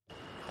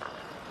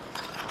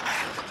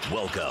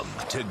Welcome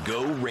to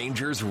Go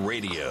Rangers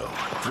Radio,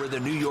 where the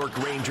New York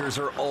Rangers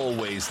are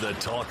always the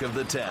talk of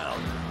the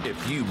town.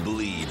 If you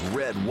bleed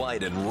red,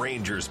 white, and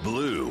Rangers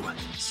blue,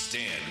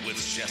 stand with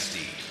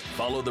Shesty.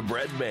 Follow the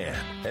bread man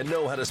and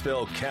know how to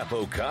spell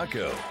Capo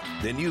Caco,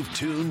 then you've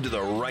tuned to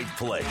the right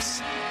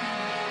place.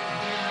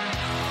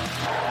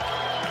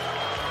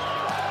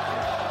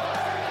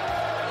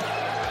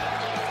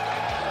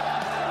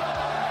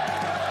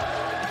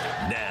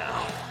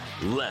 Now,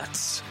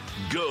 let's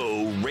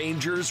Go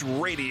Rangers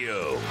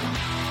Radio.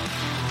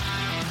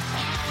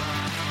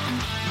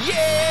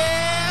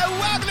 Yeah!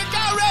 Welcome to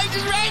Go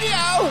Rangers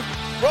Radio!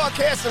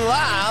 Broadcasting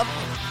live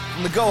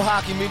from the Go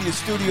Hockey Media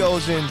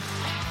Studios in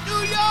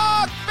New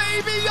York,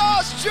 baby!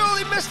 Yours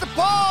truly, Mr.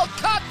 Paul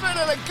Cutman,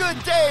 and a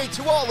good day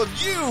to all of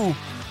you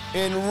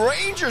in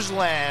Rangers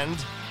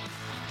land.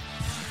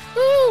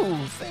 Ooh,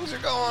 things are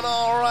going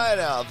all right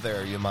out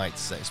there, you might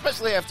say.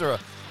 Especially after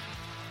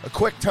a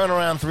quick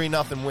turnaround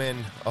 3-0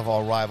 win of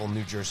our rival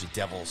New Jersey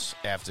Devils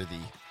after the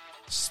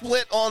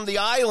split on the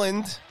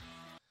island.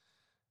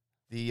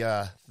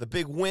 The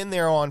big win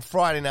there on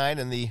Friday night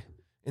and the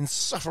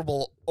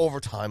insufferable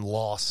overtime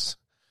loss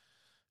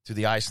to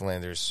the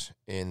Icelanders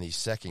in the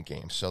second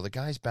game. So the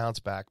guys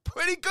bounced back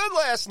pretty good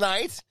last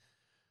night.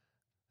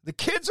 The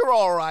kids are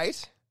all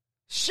right.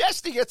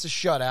 Shesty gets a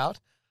shutout.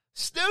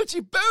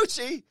 Snoochie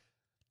Boochie,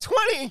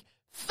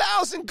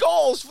 20,000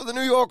 goals for the New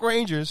York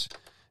Rangers.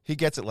 He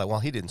gets it.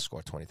 Well, he didn't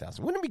score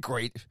 20,000. Wouldn't it be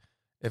great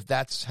if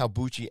that's how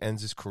Bucci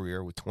ends his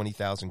career, with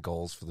 20,000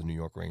 goals for the New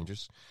York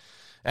Rangers?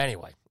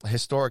 Anyway, a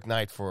historic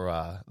night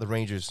for the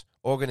Rangers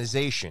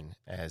organization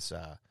as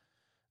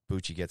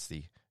Bucci gets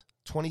the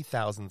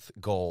 20,000th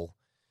goal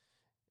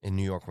in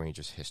New York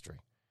Rangers history.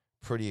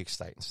 Pretty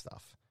exciting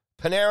stuff.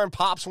 Panarin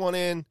pops one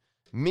in.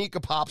 Mika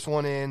pops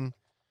one in.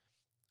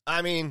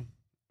 I mean,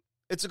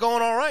 it's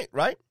going all right,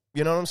 right?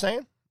 You know what I'm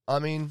saying? I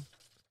mean,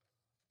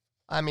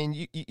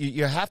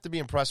 you have to be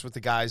impressed with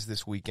the guys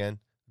this weekend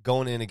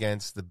going in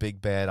against the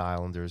big bad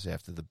Islanders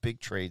after the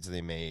big trades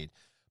they made.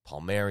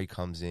 Palmieri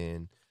comes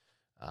in.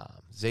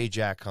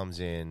 Zajac comes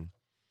in.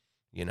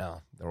 You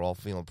know, they're all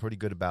feeling pretty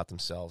good about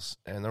themselves.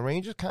 And the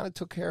Rangers kind of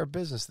took care of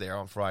business there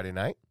on Friday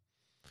night.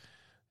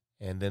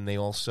 And then they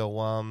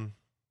also,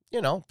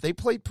 they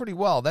played pretty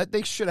well. That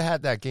they should have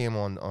had that game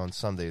on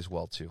Sunday as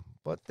well, too.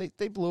 But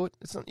they blew it.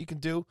 It's nothing you can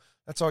do.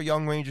 That's our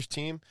young Rangers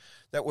team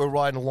that we're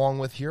riding along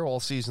with here all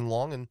season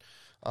long. And,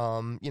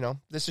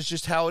 this is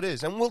just how it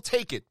is. And we'll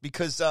take it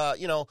because, they're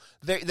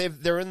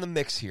in the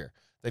mix here.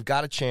 They've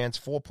got a chance,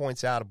 4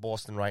 points out of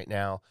Boston right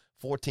now,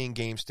 14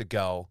 games to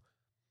go.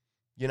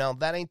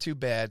 That ain't too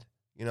bad.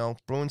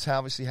 Bruins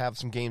obviously have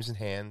some games in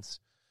hands.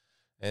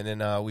 And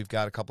then we've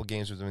got a couple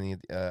games with them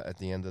at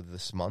the end of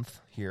this month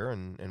here.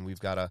 And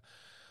we've got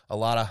a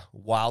lot of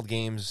wild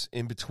games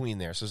in between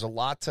there. So there's a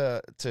lot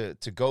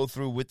to go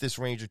through with this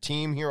Ranger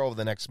team here over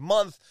the next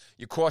month.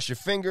 You cross your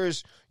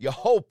fingers. You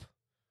hope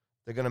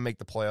they're going to make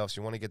the playoffs.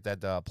 You want to get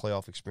that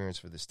playoff experience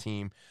for this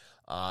team.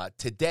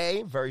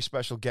 Today, very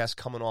special guest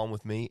coming on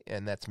with me,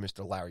 and that's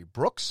Mr. Larry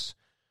Brooks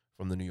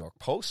from the New York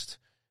Post.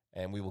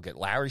 And we will get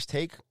Larry's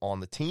take on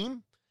the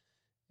team.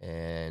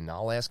 And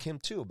I'll ask him,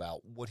 too,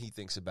 about what he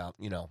thinks about,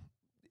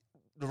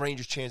 the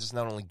Rangers' chances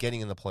not only getting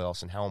in the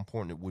playoffs and how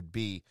important it would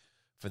be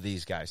for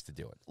these guys to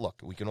do it.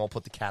 Look, we can all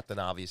put the Captain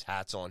Obvious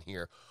hats on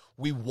here.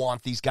 We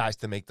want these guys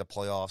to make the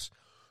playoffs.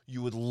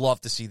 You would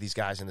love to see these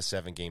guys in a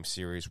 7-game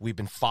series. We've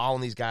been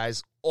following these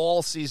guys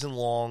all season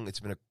long. It's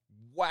been a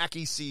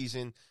wacky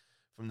season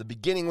from the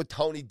beginning with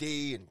Tony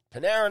D and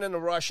Panarin and the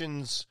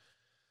Russians.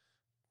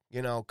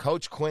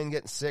 Coach Quinn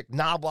getting sick,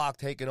 Knobloch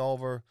taking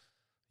over,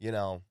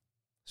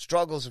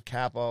 struggles of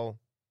Capo,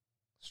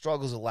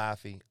 struggles of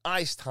Laffy,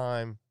 ice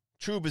time,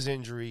 Trouba's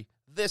injury,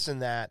 this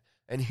and that.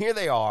 And here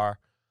they are,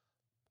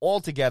 all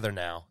together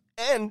now.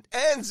 And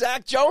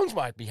Zach Jones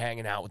might be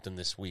hanging out with them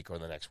this week or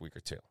the next week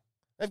or two.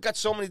 They've got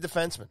so many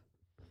defensemen.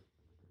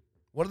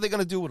 What are they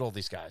going to do with all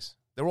these guys?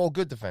 They're all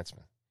good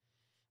defensemen.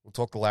 We'll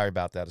talk to Larry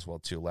about that as well,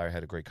 too. Larry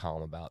had a great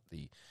column about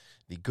the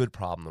good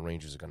problem the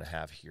Rangers are going to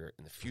have here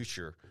in the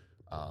future.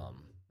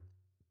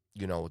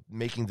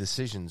 Making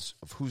decisions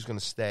of who's going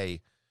to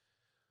stay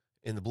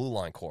in the Blue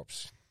Line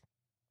Corps.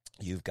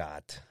 You've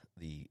got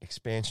the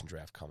expansion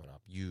draft coming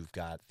up. You've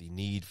got the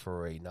need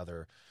for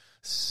another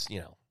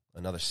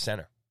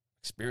center,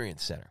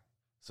 experienced center.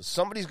 So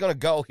somebody's going to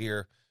go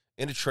here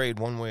in a trade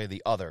one way or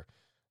the other.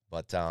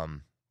 But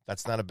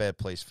that's not a bad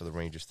place for the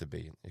Rangers to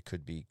be. It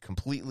could be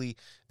completely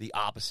the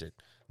opposite.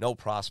 No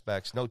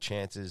prospects, no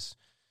chances.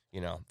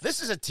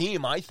 This is a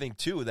team, I think,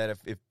 too, that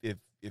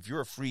if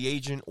you're a free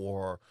agent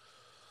or,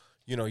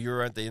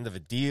 you're at the end of a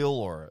deal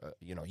or,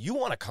 you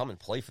want to come and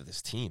play for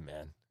this team,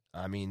 man.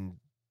 I mean,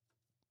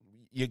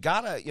 you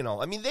got to,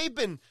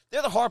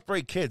 they're the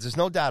heartbreak kids. There's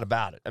no doubt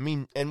about it. I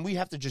mean, and we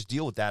have to just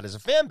deal with that as a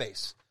fan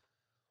base.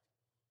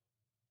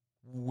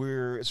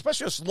 We're,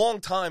 especially us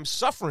long time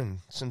suffering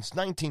since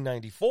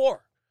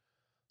 1994,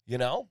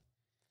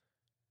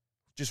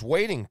 just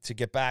waiting to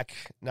get back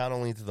not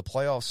only into the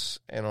playoffs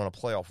and on a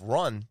playoff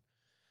run.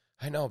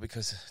 I know,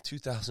 because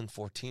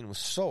 2014 was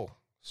so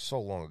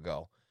long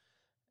ago.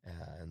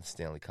 and the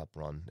Stanley Cup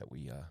run that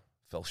we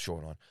fell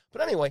short on.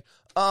 But anyway,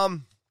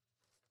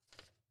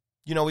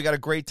 we got a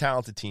great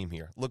talented team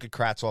here. Look at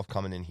Kravtsov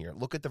coming in here.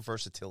 Look at the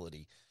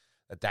versatility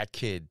that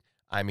kid.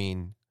 I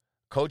mean,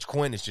 Coach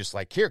Quinn is just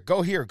like,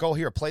 go here,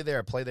 play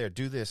there,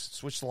 do this,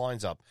 switch the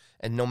lines up.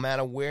 And no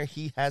matter where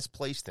he has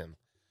placed him,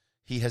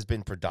 he has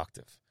been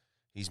productive.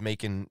 He's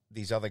making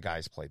these other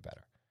guys play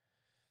better.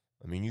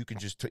 I mean, you can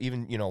just,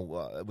 even,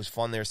 it was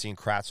fun there seeing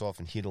Kravtsov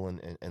and Hedel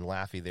and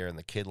Laffy there in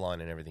the kid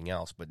line and everything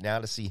else. But now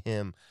to see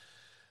him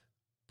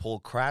pull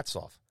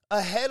Kravtsov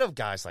ahead of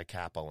guys like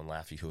Capo and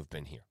Laffy who have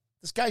been here.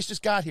 This guy's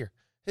just got here.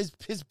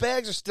 His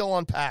bags are still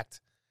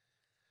unpacked.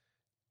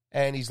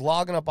 And he's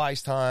logging up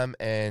ice time,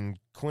 and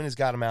Quinn has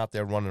got him out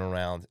there running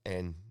around,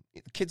 and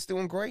the kid's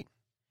doing great.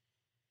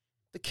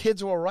 The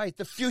kids are all right.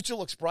 The future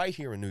looks bright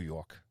here in New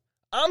York.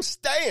 I'm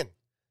staying.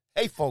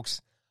 Hey,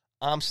 folks,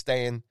 I'm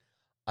staying.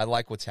 I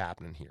like what's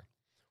happening here.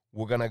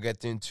 We're going to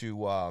get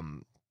into, I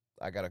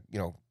got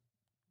a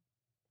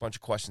bunch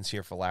of questions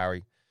here for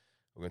Larry.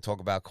 We're going to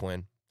talk about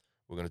Quinn.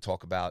 We're going to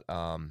talk about,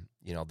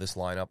 this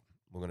lineup.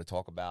 We're going to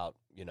talk about,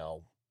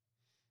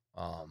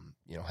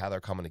 how they're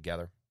coming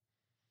together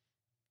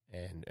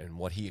and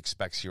what he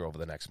expects here over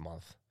the next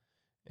month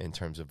in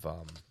terms of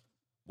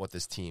what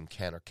this team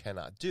can or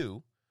cannot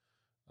do,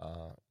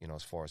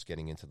 as far as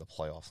getting into the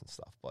playoffs and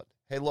stuff. But,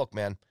 hey, look,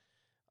 man,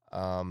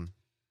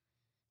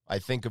 I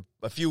think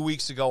a few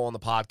weeks ago on the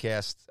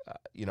podcast,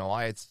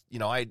 I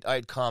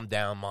had calmed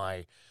down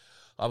I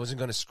wasn't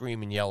going to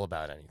scream and yell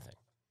about anything,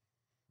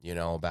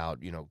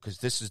 because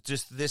this is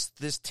just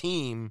this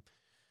team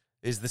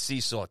is the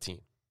seesaw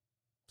team.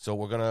 So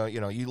we're going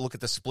to, you look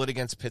at the split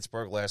against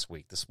Pittsburgh last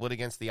week, the split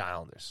against the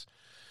Islanders.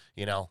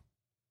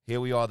 Here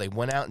we are. They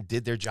went out and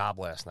did their job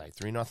last night.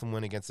 3-0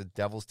 win against the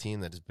Devils team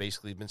that has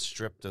basically been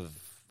stripped of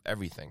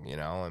everything,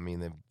 I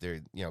mean,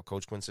 they're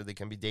Coach Quinn said they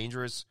can be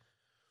dangerous,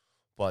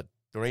 but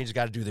the Rangers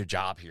got to do their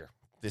job here.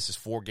 This is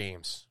 4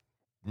 games.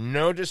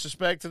 No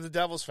disrespect to the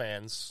Devils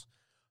fans,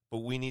 but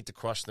we need to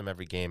crush them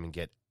every game and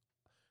get,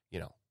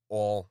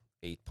 all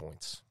 8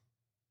 points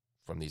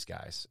from these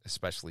guys,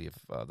 especially if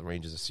the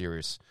Rangers are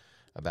serious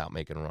about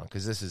making a run,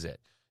 because this is it.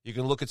 You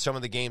can look at some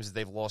of the games that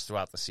they've lost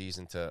throughout the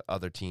season to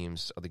other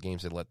teams, other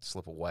games they let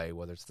slip away,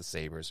 whether it's the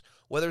Sabres,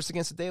 whether it's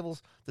against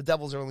the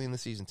Devils early in the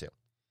season too.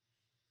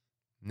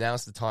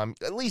 Now's the time.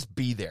 At least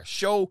be there.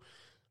 Show,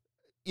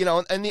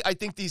 I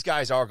think these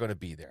guys are going to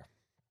be there.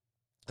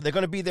 They're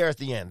going to be there at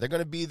the end. They're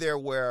going to be there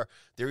where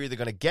they're either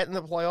going to get in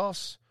the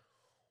playoffs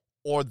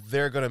or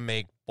they're going to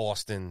make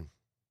Boston,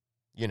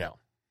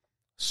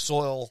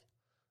 soil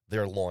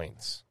their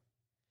loins.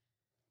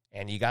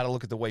 And you got to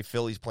look at the way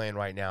Philly's playing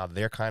right now.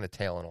 They're kind of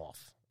tailing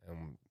off.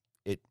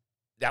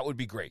 That would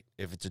be great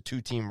if it's a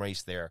 2-team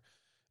race there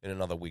in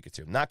another week or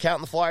two. Not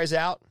counting the Flyers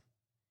out,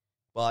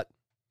 but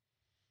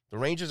the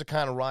Rangers are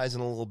kind of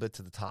rising a little bit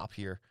to the top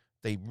here.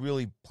 They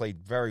really played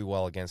very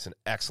well against an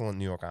excellent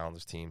New York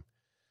Islanders team.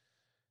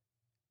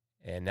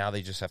 And now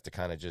they just have to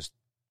kind of just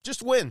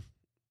win.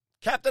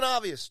 Captain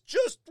Obvious,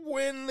 just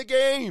win the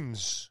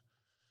games.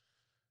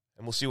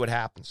 And we'll see what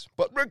happens.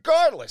 But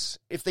regardless,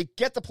 if they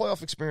get the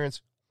playoff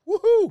experience,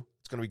 woohoo,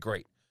 it's going to be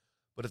great.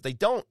 But if they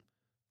don't,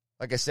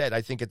 like I said,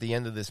 I think at the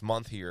end of this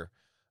month here,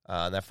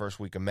 that first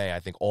week of May, I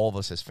think all of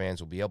us as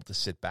fans will be able to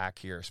sit back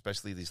here,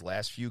 especially these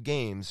last few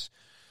games,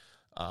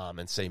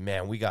 and say,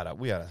 man, we got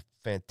a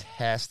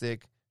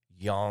fantastic,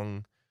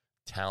 young,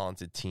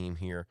 talented team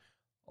here.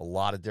 A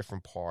lot of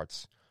different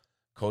parts.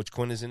 Coach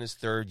Quinn is in his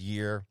 3rd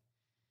year.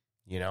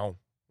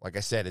 Like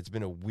I said, it's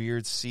been a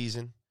weird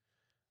season.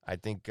 I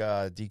think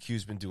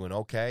DQ's been doing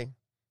okay.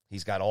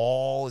 He's got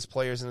all his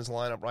players in his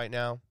lineup right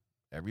now.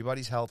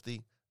 Everybody's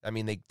healthy. I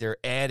mean, they're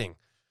adding.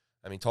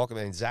 I mean, talking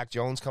about Zach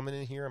Jones coming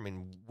in here. I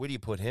mean, where do you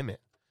put him in?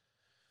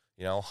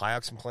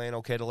 Hayek's been playing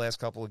okay the last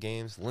couple of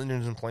games.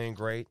 Lindgren's been playing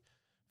great.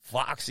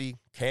 Foxy,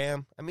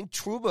 Cam. I mean,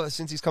 Trouba,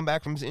 since he's come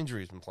back from his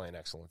injury, has been playing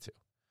excellent too.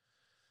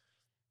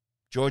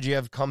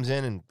 Georgiev comes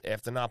in, and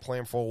after not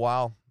playing for a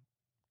while,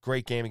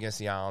 great game against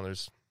the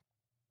Islanders.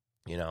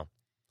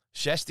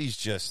 Shesty's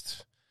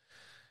just,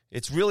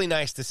 it's really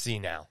nice to see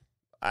now.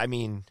 I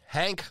mean,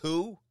 Hank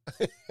who?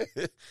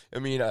 I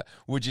mean,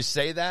 would you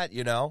say that,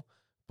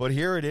 But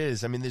here it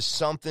is. I mean, there's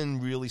something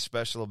really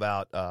special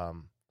about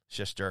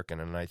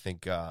Shesterkin, and I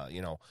think,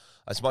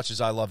 as much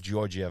as I love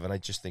Georgiev, and I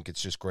just think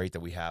it's just great that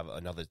we have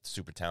another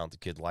super talented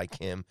kid like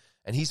him,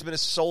 and he's been a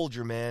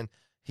soldier, man.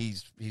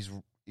 He's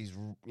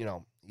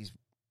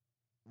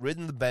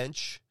ridden the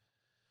bench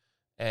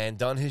and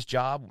done his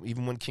job,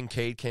 even when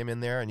Kincaid came in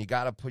there, and you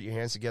got to put your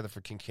hands together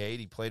for Kincaid.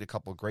 He played a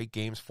couple of great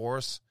games for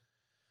us.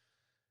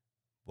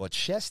 But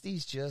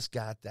Shesty's just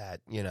got that,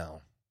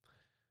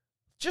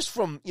 just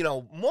from,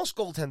 most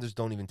goaltenders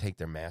don't even take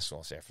their mask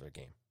off after a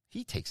game.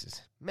 He takes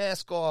his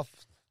mask off,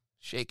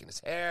 shaking his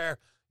hair,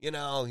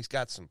 he's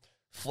got some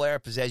flair,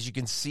 pizzazz. You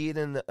can see it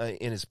in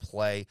his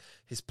play.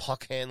 His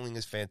puck handling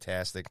is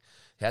fantastic.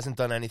 He hasn't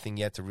done anything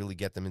yet to really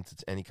get them into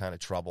any kind of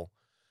trouble,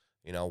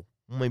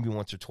 maybe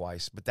once or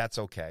twice, but that's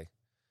okay.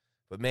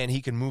 But man,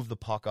 he can move the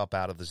puck up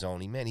out of the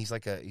zone. He's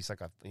like a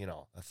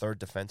a third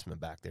defenseman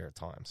back there at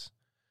times.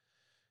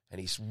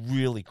 And he's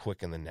really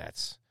quick in the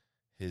nets.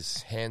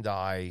 His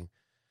hand-eye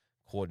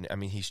coordinate. I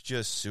mean, he's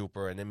just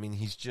super. And I mean,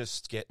 he's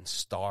just getting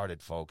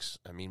started, folks.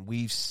 I mean,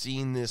 we've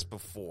seen this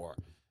before.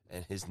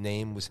 And his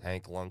name was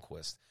Hank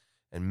Lundqvist.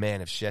 And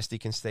man, if Shesty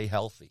can stay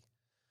healthy,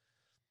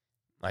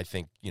 I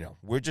think,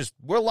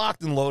 we're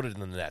locked and loaded in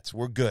the nets.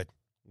 We're good.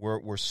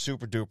 We're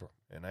super duper.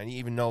 And I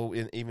even know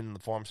even in the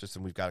farm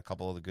system, we've got a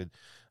couple of the good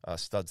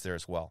studs there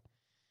as well.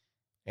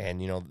 And,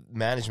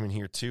 management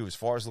here too, as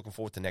far as looking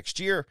forward to next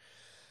year,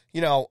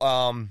 you've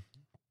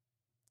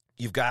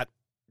got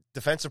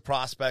defensive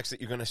prospects that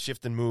you're going to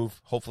shift and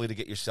move, hopefully to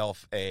get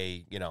yourself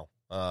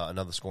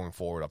another scoring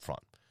forward up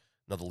front,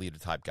 another leader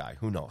type guy.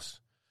 Who knows?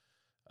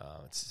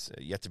 It's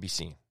yet to be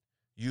seen.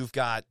 You've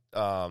got,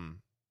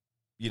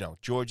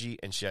 Georgie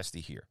and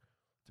Shesty here.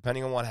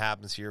 Depending on what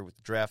happens here with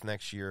the draft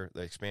next year,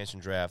 the expansion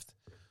draft,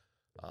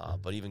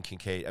 but even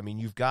Kincaid. I mean,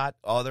 you've got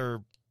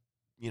other,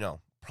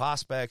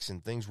 prospects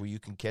and things where you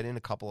can get in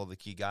a couple of the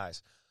key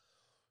guys.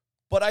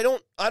 But I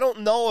don't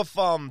know if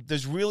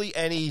there's really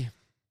any,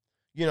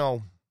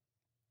 the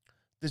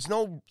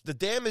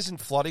dam isn't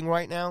flooding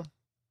right now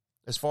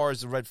as far as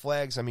the red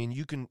flags. I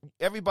mean,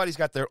 everybody's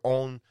got their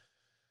own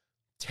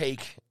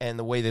take and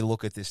the way they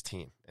look at this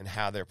team and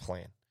how they're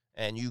playing.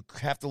 And you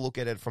have to look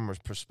at it from a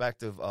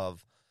perspective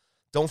of,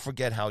 don't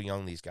forget how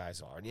young these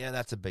guys are. And yeah,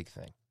 that's a big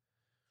thing.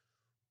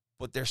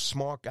 But they're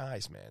smart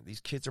guys, man.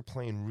 These kids are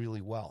playing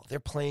really well. They're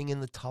playing in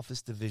the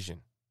toughest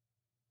division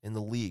in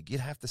the league.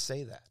 You'd have to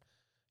say that,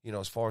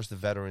 as far as the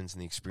veterans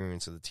and the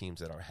experience of the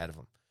teams that are ahead of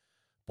them.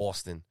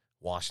 Boston,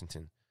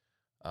 Washington,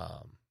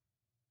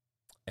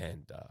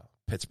 and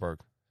Pittsburgh,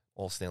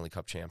 all Stanley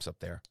Cup champs up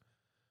there.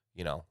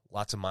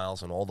 Lots of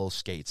miles on all those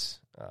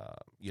skates,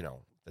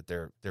 that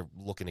they're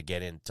looking to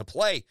get in to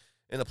play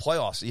in the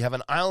playoffs. You have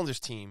an Islanders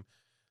team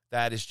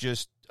that is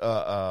just,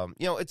 I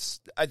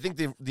think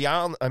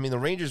the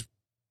Rangers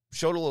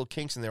showed a little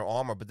kinks in their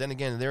armor, but then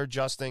again, they're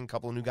adjusting. A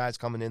couple of new guys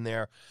coming in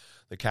there,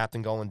 the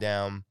captain going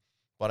down.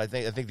 But I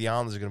think the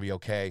Islanders are going to be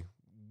okay.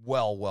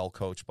 Well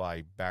coached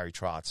by Barry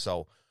Trotz.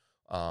 So,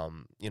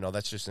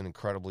 that's just an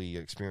incredibly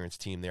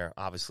experienced team there.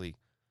 Obviously,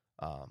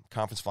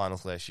 conference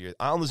finals last year.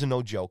 Islanders are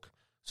no joke.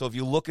 So if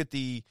you look at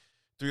the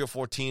 3 or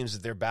 4 teams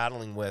that they're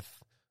battling with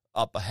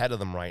up ahead of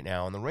them right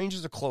now, and the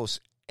Rangers are close,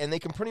 and they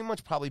can pretty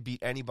much probably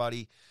beat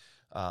anybody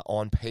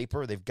on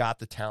paper. They've got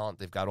the talent.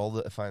 They've got all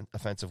the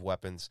offensive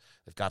weapons.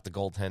 They've got the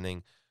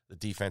goaltending. The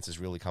defense is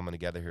really coming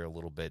together here a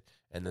little bit.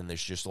 And then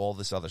there's just all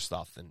this other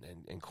stuff.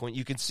 And Quinn,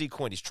 you can see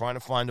Quinn, he's trying to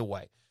find a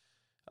way.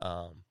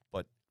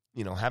 But,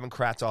 having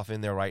Kravtsov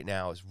in there right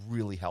now has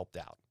really helped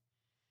out.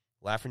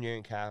 Lafreniere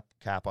and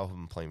Capo have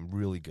been playing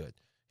really good.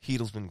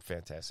 Heedle's been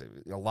fantastic.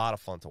 A lot of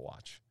fun to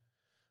watch.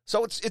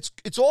 So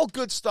it's all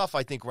good stuff,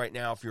 I think, right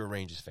now if you're a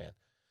Rangers fan.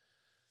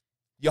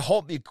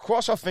 You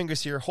cross our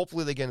fingers here.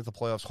 Hopefully they get into the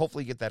playoffs.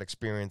 Hopefully get that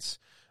experience,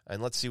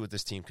 and let's see what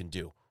this team can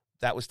do.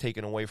 That was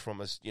taken away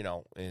from us,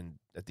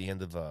 at the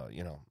end of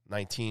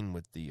 19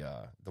 with the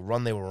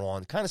run they were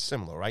on. Kind of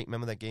similar, right?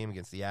 Remember that game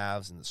against the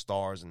Avs and the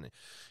Stars, and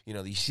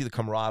you see the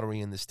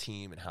camaraderie in this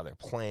team and how they're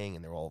playing,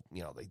 and they're all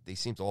they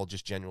seem to all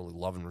just genuinely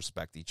love and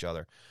respect each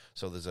other.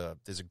 So there's a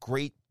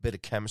great bit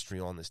of chemistry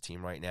on this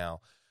team right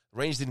now. The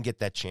Rangers didn't get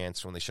that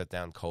chance when they shut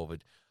down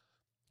COVID.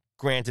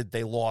 Granted,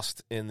 they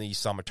lost in the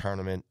summer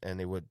tournament, and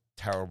they were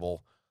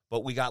terrible,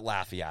 but we got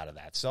Laffy out of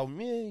that. So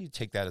we'll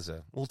take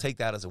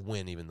that as a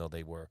win, even though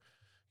they were,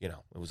 it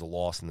was a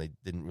loss, and they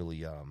didn't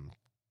really,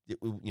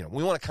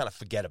 we want to kind of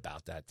forget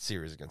about that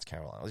series against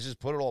Carolina. Let's just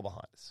put it all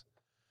behind us.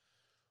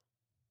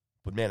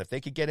 But, man, if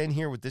they could get in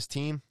here with this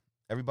team,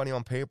 everybody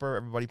on paper,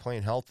 everybody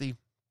playing healthy,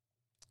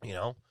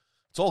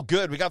 it's all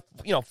good. We got,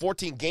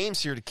 14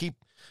 games here to keep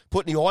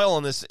putting the oil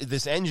on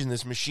this engine,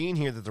 this machine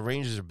here that the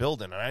Rangers are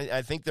building. And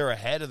I think they're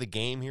ahead of the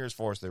game here as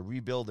far as their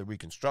rebuild, their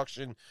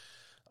reconstruction.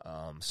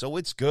 So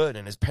it's good.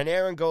 And as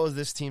Panarin goes,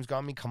 this team's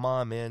got me. Come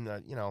on, man.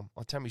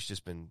 Artemi's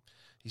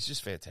he's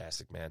just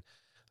fantastic, man.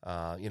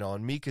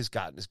 And Mika's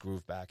gotten his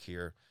groove back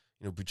here.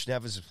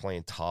 Buchnevich is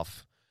playing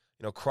tough.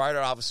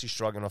 Kreider obviously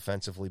struggling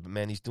offensively, but,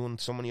 man, he's doing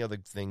so many other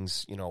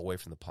things, away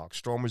from the puck.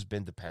 Stromer's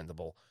been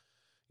dependable.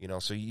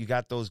 So you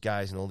got those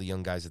guys and all the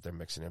young guys that they're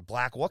mixing in.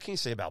 What can you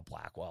say about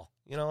Blackwell?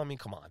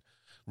 Come on.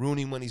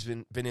 Rooney, when he's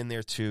been in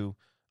there too,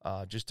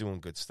 just doing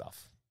good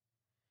stuff.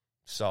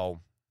 So,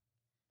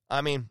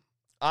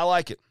 I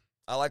like it.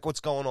 I like what's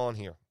going on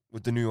here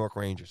with the New York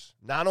Rangers.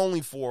 Not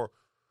only for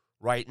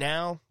right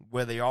now,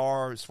 where they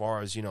are as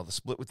far as, the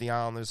split with the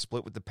Islanders,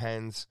 split with the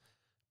Pens,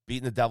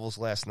 beating the Devils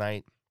last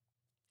night.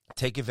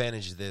 Take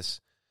advantage of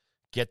this.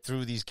 Get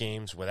through these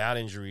games without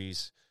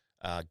injuries.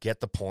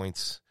 Get the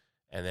points.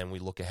 And then we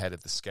look ahead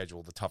at the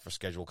schedule, the tougher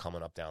schedule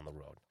coming up down the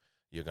road.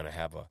 You're going to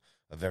have a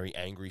very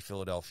angry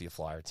Philadelphia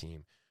Flyer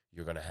team.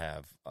 You're going to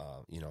have,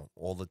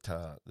 all the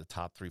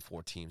top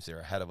 3-4 teams there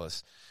ahead of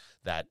us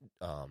that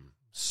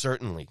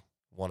certainly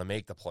want to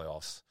make the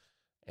playoffs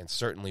and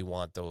certainly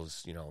want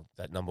those,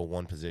 that number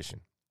 1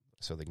 position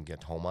so they can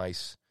get home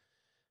ice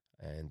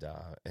and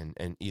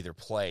either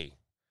play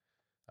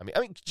I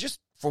mean, just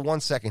for 1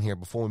 second here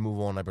before we move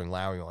on, I bring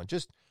Larry on.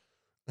 Just,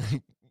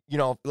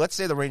 let's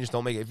say the Rangers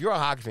don't make it. If you're a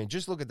hockey fan,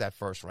 just look at that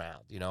first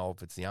round.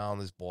 If it's the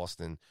Islanders,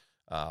 Boston,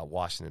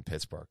 Washington,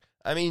 Pittsburgh.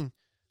 I mean,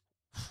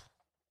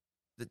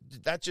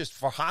 that just,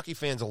 for hockey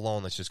fans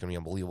alone, that's just going to be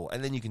unbelievable.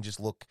 And then you can just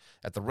look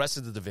at the rest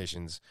of the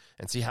divisions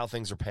and see how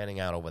things are panning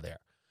out over there.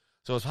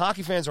 So as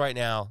hockey fans right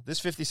now,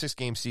 this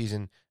 56-game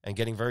season and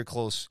getting very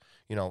close,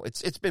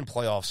 it's been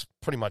playoffs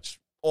pretty much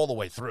all the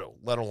way through,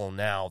 let alone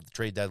now the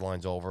trade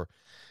deadline's over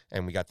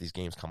and we got these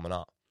games coming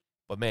up.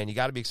 But, man, you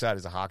got to be excited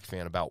as a hockey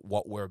fan about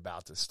what we're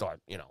about to start,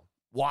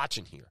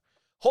 watching here.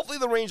 Hopefully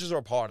the Rangers are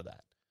a part of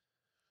that.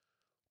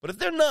 But if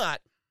they're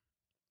not,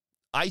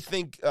 I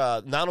think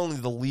not only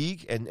the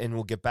league, and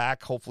we'll get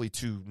back hopefully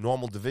to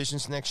normal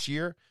divisions next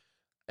year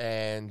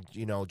and,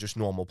 just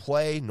normal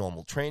play,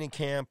 normal training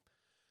camp,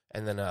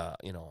 and then, an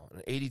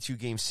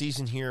 82-game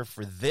season here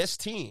for this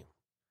team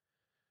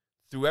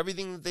through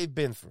everything that they've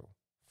been through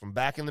from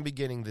back in the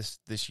beginning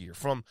this year.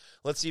 From,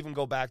 let's even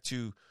go back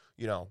to,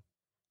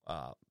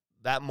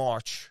 that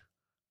March,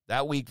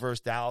 that week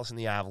versus Dallas and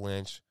the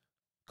Avalanche.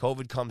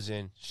 COVID comes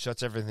in,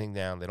 shuts everything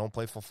down. They don't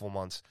play for 4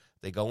 months.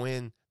 They go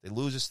in, they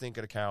lose a stinker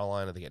to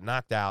Carolina, they get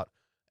knocked out,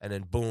 and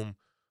then boom,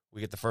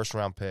 we get the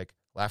first-round pick.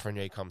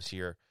 Lafreniere comes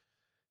here.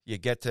 You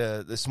get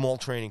to the small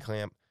training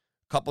camp,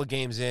 couple of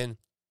games in,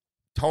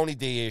 Tony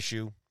D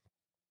issue,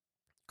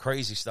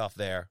 crazy stuff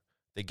there.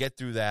 They get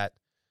through that.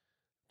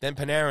 Then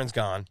Panarin's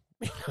gone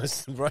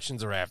because the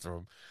Russians are after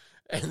him.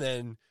 And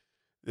then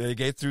they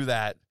get through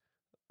that.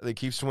 They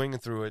keep swinging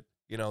through it.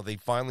 They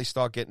finally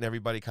start getting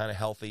everybody kind of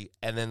healthy.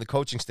 And then the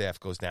coaching staff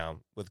goes down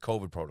with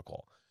COVID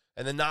protocol.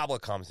 And then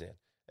Nabla comes in.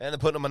 And they're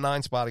putting him a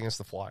 9 spot against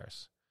the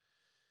Flyers.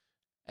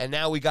 And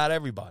now we got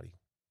everybody.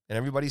 And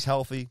everybody's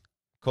healthy.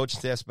 Coaching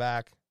staff's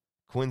back.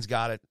 Quinn's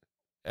got it.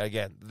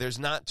 Again, there's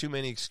not too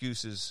many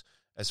excuses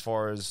as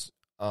far as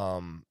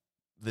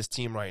this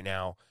team right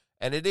now.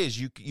 And it is.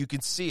 You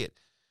can see it.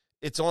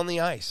 It's on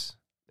the ice.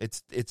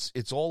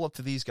 It's all up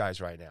to these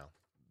guys right now.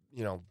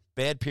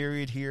 Bad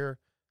period here,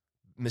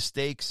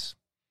 mistakes,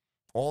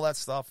 all that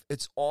stuff.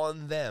 It's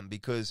on them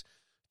because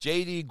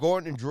JD,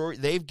 Gordon, and Drury,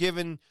 they've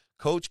given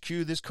Coach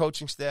Q, this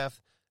coaching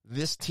staff,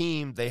 this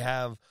team, they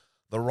have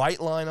the right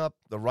lineup,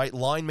 the right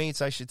line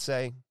mates, I should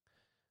say.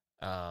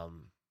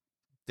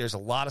 There's a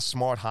lot of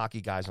smart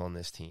hockey guys on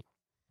this team.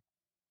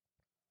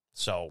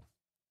 So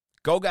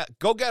go get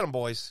them,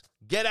 boys.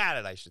 Get at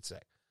it, I should say.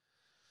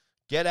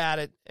 Get at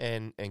it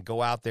and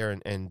go out there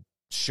and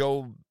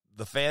show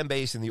the fan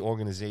base and the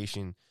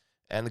organization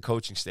and the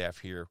coaching staff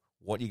here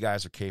what you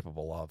guys are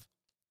capable of.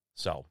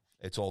 So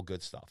it's all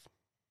good stuff.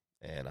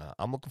 And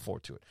I'm looking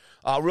forward to it.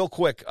 Real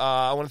quick,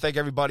 I want to thank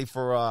everybody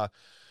for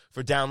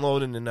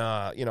downloading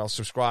and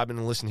subscribing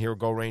and listening here at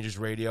Go Rangers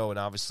Radio, and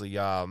obviously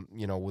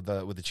with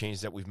the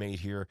changes that we've made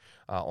here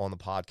on the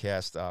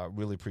podcast,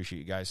 really appreciate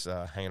you guys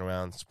hanging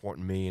around,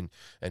 supporting me,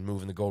 and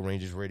moving the Go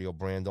Rangers Radio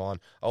brand on.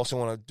 I also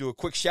want to do a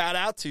quick shout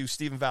out to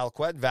Stephen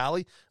Valaquette,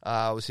 Valley.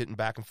 I was hitting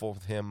back and forth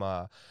with him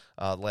the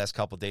last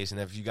couple of days,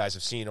 and if you guys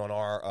have seen on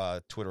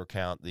our Twitter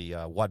account the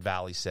what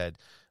Valley said,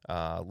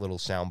 little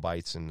sound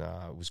bites, and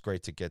it was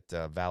great to get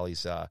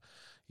Valley's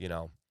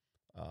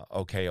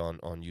okay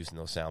on using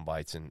those sound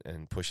bites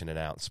and pushing it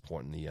out and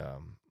supporting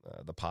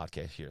the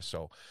podcast here.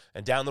 So,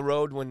 and down the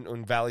road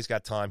when Valley's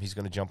got time, he's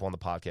going to jump on the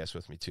podcast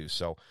with me too.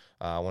 So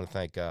I want to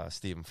thank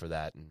Stephen for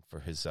that and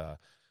for his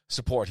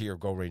support here at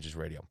Go Rangers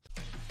Radio.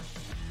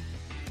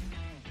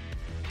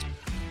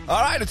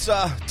 All right, it's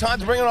time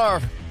to bring in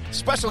our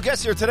special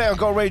guest here today on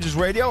Go Rangers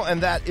Radio,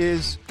 and that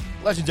is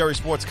legendary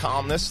sports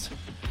columnist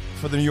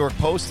for the New York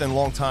Post and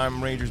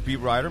longtime Rangers beat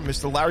writer,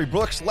 Mr. Larry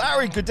Brooks.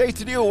 Larry, good day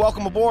to you.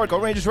 Welcome aboard Go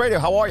Rangers Radio.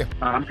 How are you?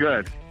 I'm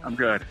good.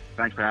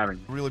 Thanks for having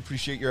me. Really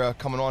appreciate your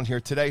coming on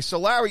here today. So,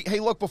 Larry, hey,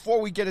 look, before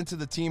we get into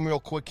the team real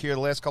quick here, the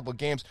last couple of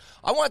games,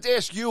 I wanted to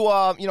ask you,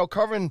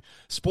 covering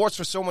sports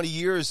for so many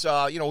years,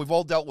 we've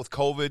all dealt with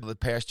COVID the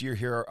past year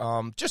here.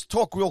 Just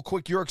talk real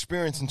quick your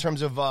experience in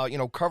terms of,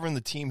 covering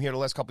the team here the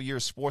last couple of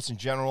years, sports in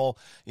general,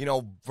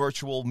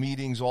 virtual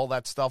meetings, all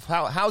that stuff.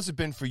 How's it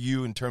been for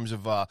you in terms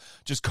of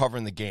just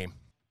covering the game?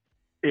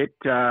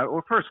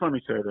 Well, first, let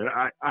me say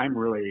that I'm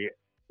really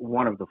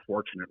one of the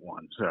fortunate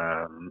ones.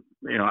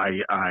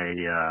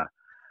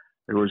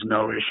 There was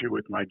no issue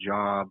with my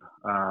job.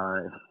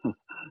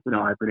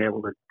 I've been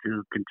able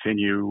to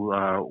continue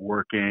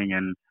working.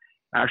 And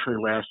actually,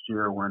 last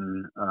year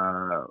when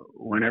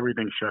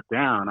everything shut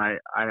down, I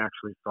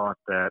actually thought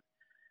that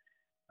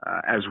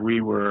as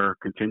we were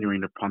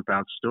continuing to pump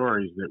out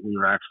stories, that we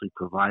were actually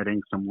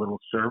providing some little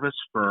service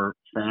for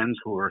fans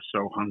who are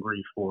so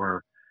hungry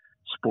for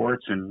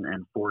sports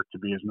and for it to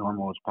be as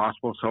normal as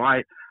possible. So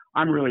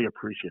I'm really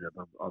appreciative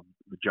of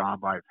the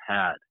job I've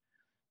had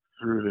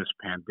through this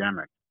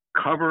pandemic.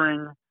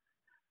 Covering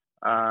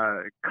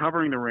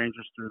the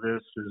Rangers through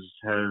this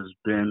has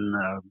been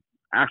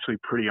actually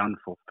pretty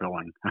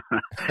unfulfilling,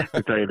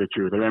 to tell you the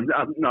truth.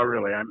 I'm not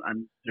really. I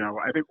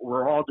think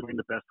we're all doing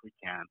the best we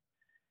can,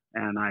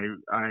 and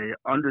I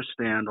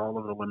understand all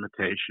of the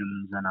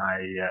limitations and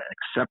I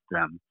accept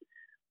them.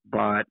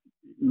 But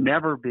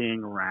never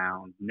being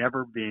around,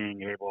 never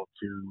being able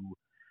to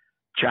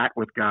chat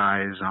with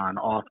guys on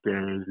off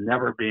days,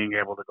 never being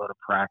able to go to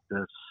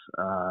practice.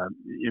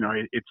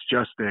 It's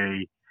just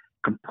a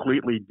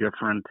completely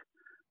different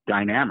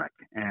dynamic.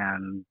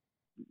 And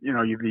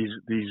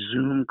these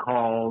Zoom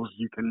calls,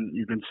 you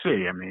can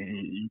see. I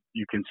mean,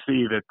 you can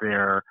see that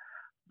they're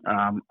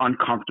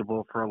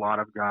uncomfortable for a lot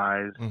of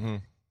guys. Mm-hmm.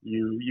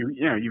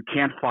 You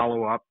can't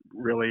follow up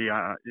really.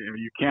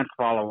 You can't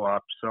follow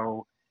up.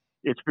 So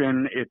it's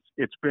been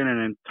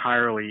an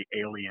entirely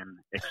alien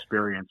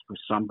experience for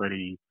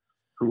somebody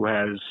who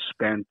has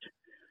spent,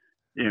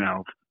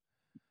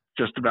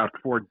 just about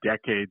 4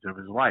 decades of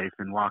his life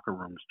in locker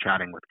rooms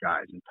chatting with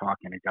guys and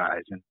talking to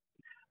guys and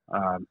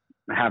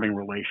having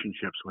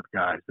relationships with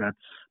guys. That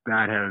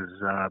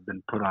has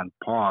been put on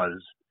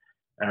pause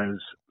as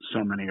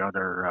so many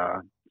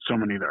other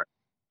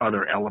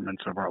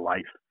elements of our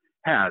life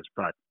has.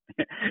 But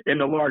in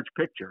the large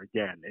picture,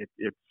 again,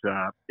 it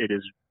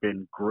has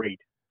been great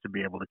to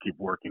be able to keep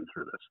working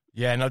through this.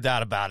 Yeah, no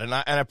doubt about it. And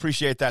I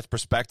appreciate that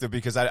perspective,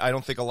 because I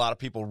don't think a lot of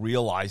people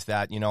realize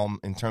that,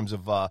 in terms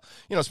of,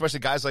 especially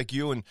guys like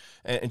you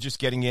and just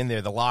getting in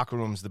there, the locker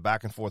rooms, the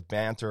back and forth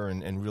banter,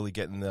 and really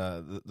getting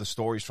the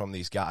stories from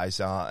these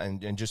guys,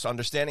 and just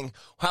understanding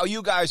how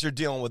you guys are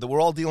dealing with it. We're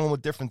all dealing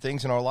with different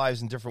things in our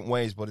lives in different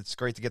ways, but it's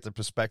great to get the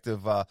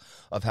perspective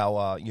of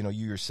how, you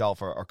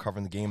yourself are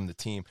covering the game and the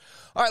team.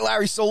 All right,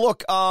 Larry. So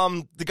look,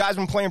 the guys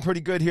been playing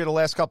pretty good here the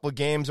last couple of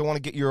games. I want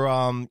to get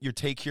your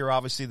take here.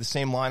 Obviously, the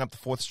same lineup, the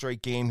 4th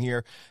straight game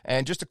here,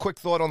 and just a quick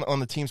thought on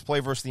the team's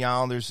play versus the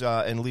Islanders,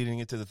 and leading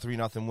into the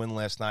 3-0 win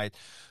last night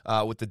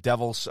with the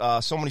Devils.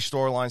 So many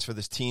storylines for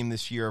this team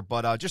this year,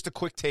 but just a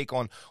quick take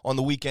on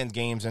the weekend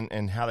games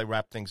and how they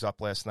wrapped things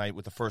up last night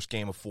with the first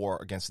game of 4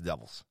 against the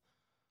Devils.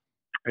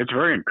 It's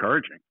very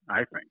encouraging,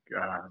 I think.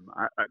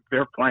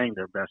 They're playing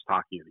their best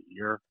hockey of the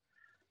year.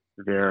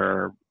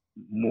 They're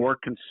more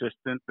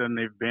consistent than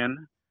they've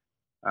been.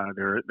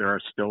 There are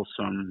still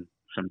some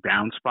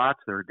down spots.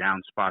 There are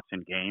down spots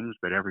in games,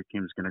 but every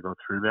team's going to go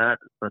through that.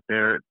 But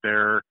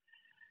they're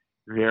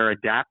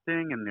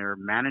adapting and they're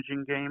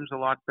managing games a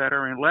lot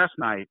better. And last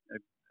night,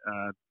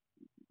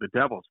 the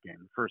Devils game,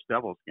 the first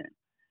Devils game,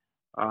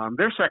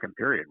 their second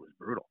period was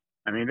brutal.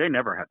 I mean, they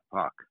never had the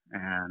puck,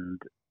 and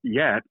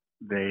yet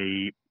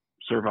they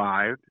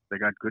survived. They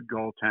got good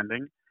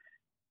goaltending.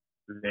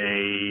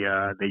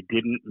 They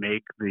didn't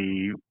make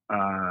they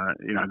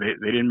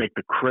didn't make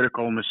the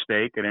critical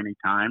mistake at any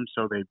time.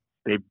 So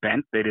they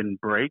bent, they didn't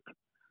break,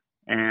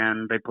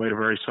 and they played a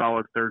very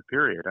solid third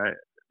period.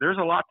 There's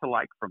a lot to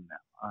like from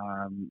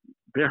them.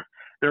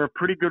 They're a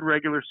pretty good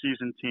regular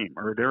season team,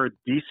 or they're a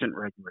decent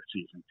regular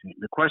season team.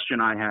 The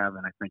question I have,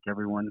 and I think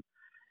everyone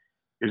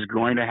is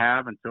going to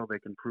have until they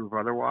can prove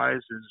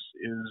otherwise,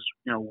 is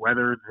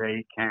whether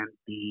they can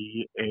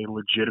be a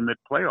legitimate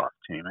playoff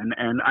team.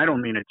 And I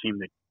don't mean a team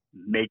that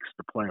makes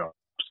the playoffs.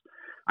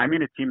 I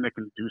mean a team that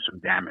can do some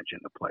damage in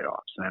the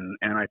playoffs. And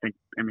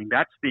I mean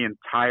that's the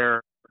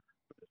entire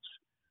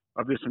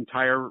of this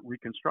entire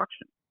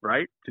reconstruction,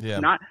 right? Yeah.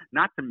 Not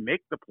to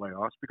make the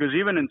playoffs, because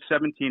even in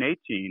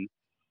 17-18,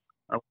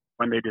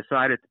 when they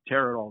decided to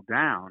tear it all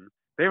down,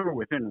 they were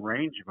within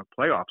range of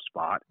a playoff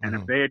spot. And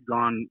if they had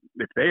gone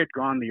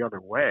the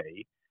other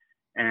way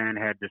and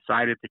had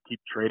decided to keep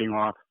trading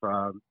off,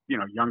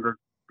 younger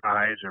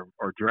guys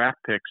or draft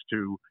picks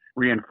to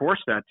reinforce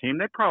that team,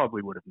 they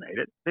probably would have made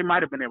it. They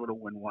might have been able to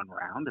win one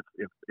round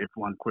if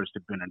Lundqvist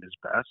had been at his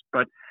best,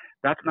 but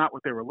that's not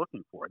what they were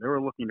looking for. They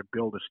were looking to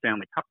build a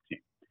Stanley Cup team,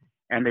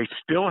 and they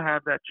still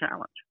have that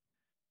challenge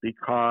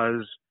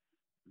because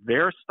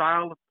their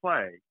style of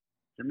play,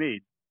 to me,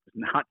 does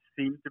not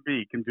seem to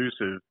be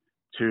conducive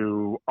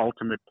to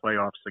ultimate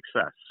playoff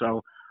success.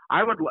 So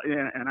I would,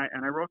 and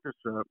I wrote this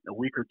a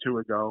week or two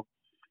ago,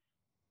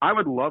 I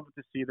would love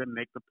to see them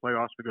make the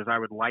playoffs because I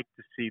would like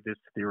to see this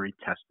theory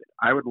tested.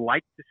 I would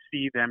like to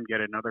see them get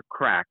another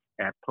crack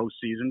at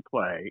postseason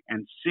play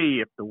and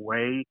see if the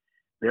way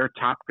their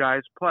top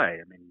guys play,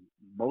 I mean,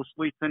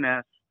 mostly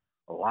finesse,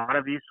 a lot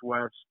of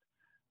east-west,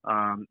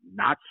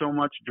 not so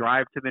much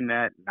drive to the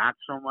net, not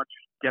so much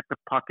get the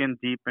puck in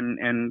deep and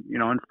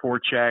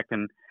forecheck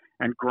and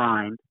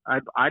grind.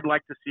 I'd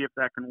like to see if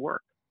that can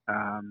work.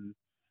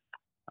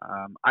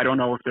 I don't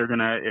know if they're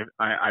gonna.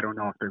 I don't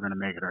know if they're gonna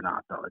make it or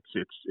not, though.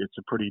 It's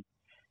a pretty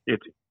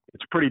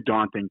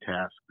daunting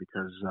task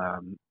because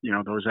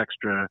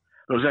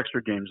those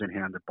extra games in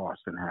hand that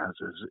Boston has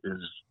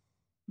is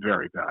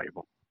very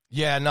valuable.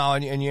 Yeah, no,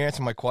 and you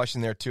answered my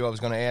question there too. I was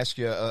going to ask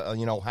you,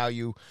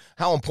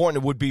 how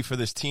important it would be for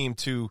this team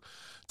to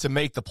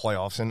make the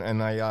playoffs,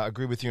 and I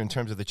agree with you in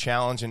terms of the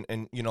challenge, and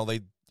they.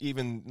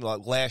 Even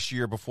last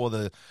year before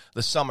the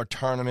summer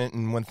tournament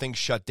and when things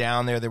shut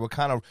down there, they were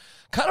kind of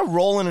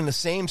rolling in the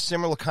same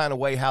similar kind of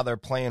way how they're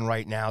playing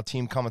right now,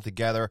 team coming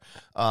together.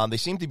 They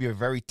seem to be a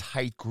very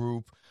tight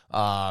group.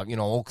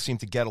 All seem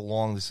to get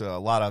along. There's a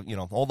lot of,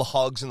 all the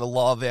hugs and the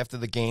love after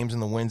the games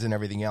and the wins and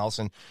everything else.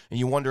 And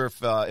you wonder if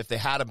they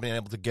had been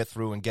able to get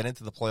through and get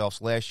into the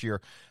playoffs last year,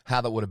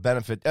 how that would have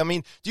benefited. I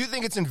mean, do you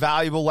think it's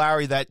invaluable,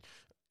 Larry, that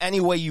any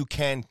way you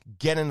can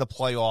get in the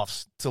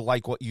playoffs to,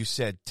 like what you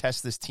said,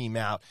 test this team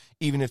out,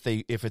 even if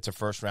it's a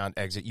first round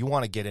exit. You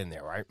want to get in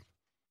there, right?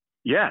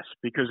 Yes,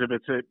 because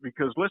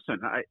listen,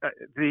 I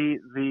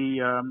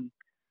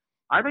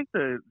think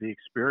the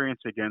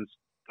experience against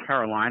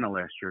Carolina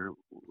last year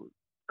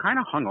kind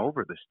of hung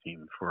over this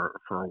team for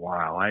a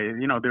while.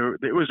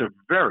 It was a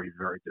very,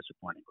 very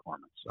disappointing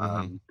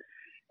performance.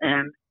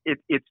 And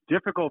it's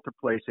difficult to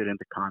place it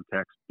into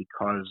context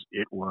because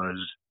it was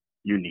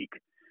unique.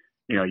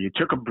 You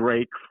took a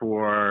break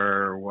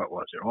for, what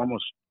was it,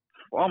 almost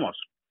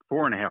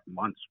 4.5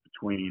 months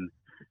between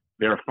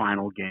their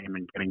final game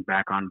and getting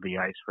back onto the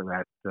ice for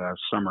that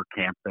summer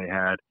camp they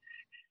had.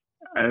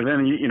 And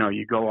then,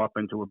 you go up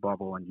into a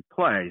bubble and you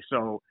play.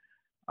 So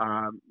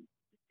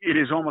it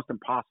is almost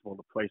impossible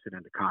to place it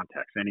into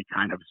context, any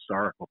kind of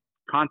historical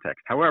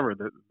context. However,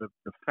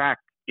 the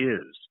fact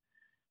is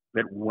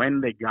that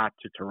when they got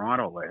to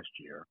Toronto last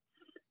year,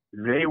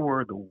 they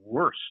were the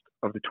worst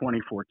of the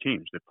 24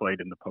 teams that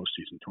played in the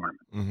postseason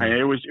tournament. Mm-hmm. And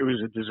it was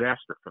a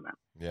disaster for them.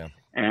 Yeah.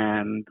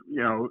 And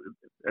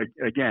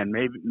again,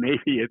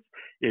 maybe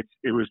it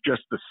was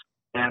just the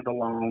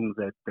standalone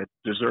that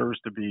deserves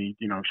to be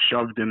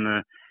shoved in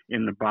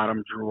the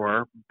bottom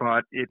drawer,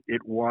 but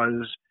it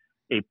was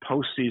a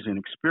postseason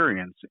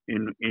experience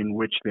in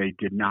which they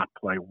did not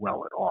play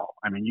well at all.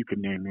 I mean, you could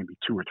name maybe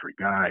 2 or 3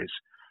 guys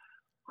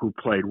who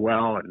played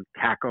well, and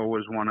Kakko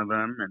was one of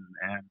them,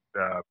 and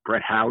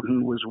Brett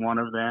Howden was one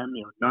of them.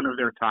 None of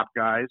their top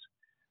guys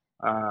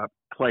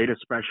played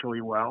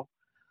especially well.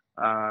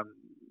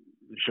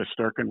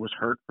 Shesterkin was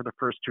hurt for the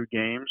first 2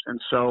 games,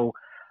 and so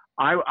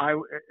I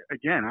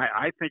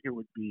think it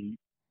would be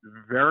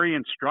very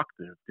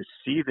instructive to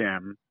see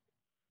them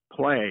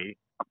play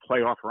a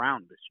playoff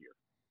round this year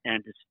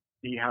and to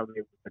see how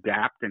they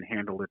adapt and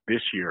handle it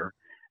this year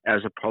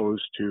as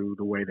opposed to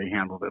the way they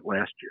handled it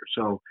last year.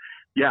 So,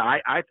 yeah,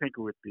 I think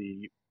it would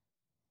be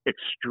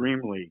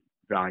extremely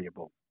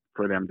valuable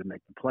for them to make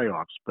the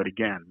playoffs. But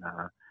again,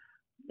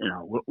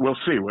 we'll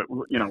see.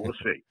 We'll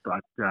see.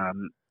 But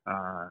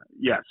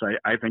yes,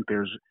 I think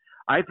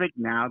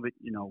now that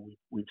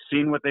we've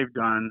seen what they've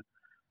done.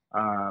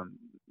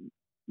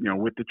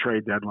 With the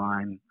trade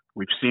deadline,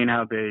 we've seen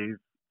how they've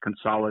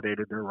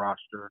consolidated their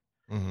roster.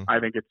 Mm-hmm. I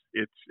think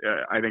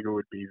I think it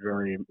would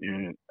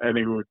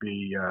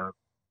be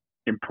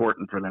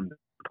important for them to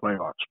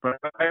playoffs, but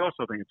I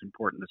also think it's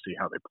important to see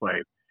how they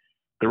play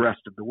the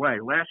rest of the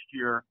way. Last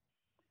year,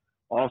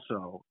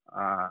 also,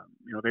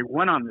 they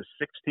went on this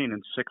 16-6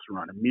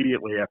 run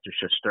immediately after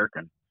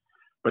Shesterkin,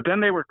 but then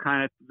they were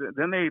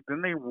then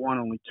they won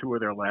only 2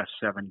 of their last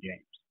 7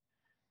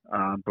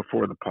 games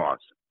before the pause.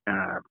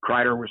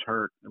 Kreider was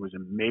hurt. It was a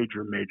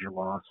major, major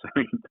loss. I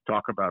mean, to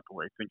talk about the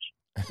way things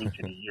change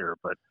in a year,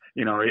 but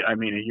a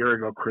year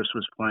ago, Chris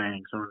was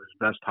playing some of his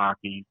best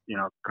hockey.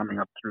 Coming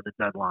up through the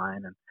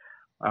deadline, and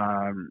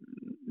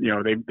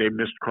they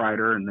missed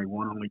Kreider, and they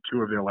won only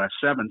 2 of their last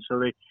 7. So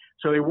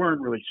they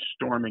weren't really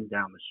storming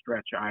down the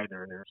stretch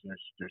either.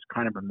 There's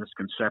kind of a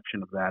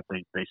misconception of that.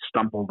 They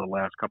stumbled the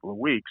last couple of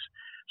weeks.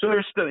 So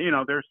there's still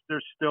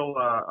there's still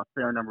a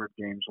fair number of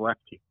games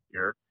left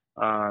here.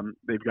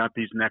 They've got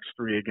these next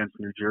 3 against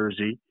New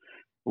Jersey.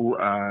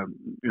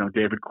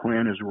 David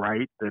Quinn is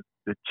right that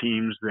the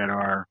teams that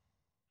are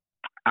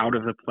out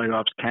of the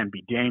playoffs can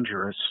be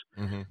dangerous.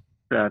 Mm-hmm.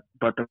 But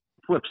the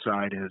flip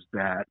side is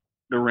that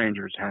the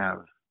Rangers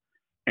have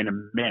an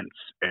immense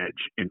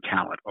edge in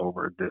talent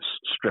over this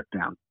stripped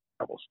down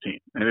Devils team.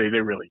 And they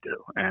really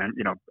do. And,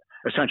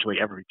 essentially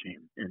every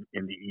team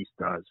in the East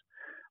does.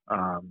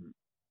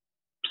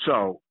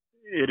 So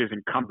it is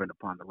incumbent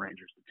upon the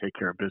Rangers to take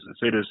care of business.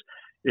 It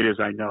is,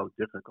 I know,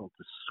 difficult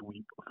to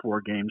sweep a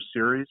 4-game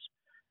series,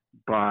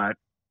 but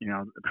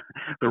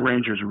the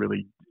Rangers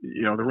really,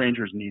 the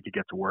Rangers need to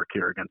get to work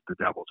here against the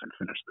Devils and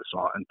finish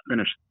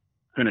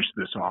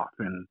this off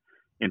in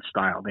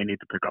style. They need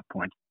to pick up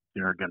points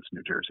there against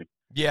New Jersey.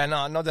 Yeah,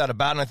 no doubt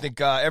about it. And I think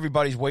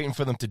everybody's waiting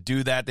for them to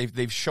do that.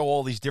 They've show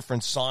all these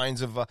different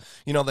signs of,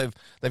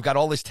 they've got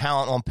all this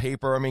talent on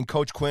paper. I mean,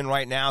 Coach Quinn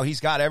right now, he's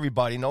got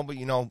everybody.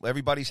 Nobody,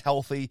 everybody's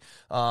healthy.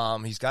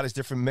 He's got his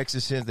different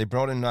mixes. They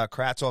brought in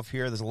Kravtsov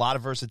here. There's a lot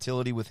of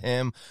versatility with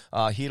him.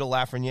 Hedo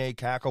Lafreniere,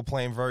 Kakko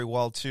playing very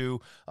well too.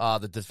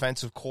 The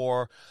defensive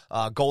core,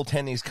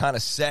 goaltending is kind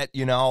of set,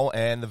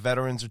 and the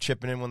veterans are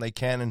chipping in when they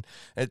can.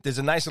 And there's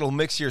a nice little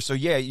mix here. So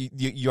yeah,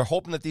 you're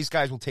hoping that these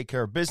guys will take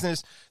care of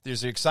business.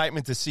 There's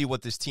excitement to see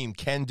what this team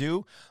can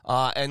do.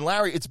 And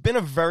Larry, it's been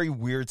a very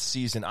weird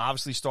season,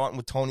 obviously starting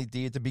with Tony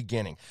D at the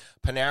beginning,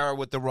 Panarin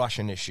with the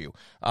Russian issue.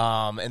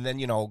 And then,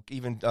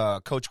 even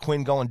Coach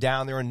Quinn going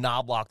down there and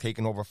Knobloch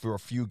taking over for a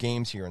few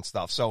games here and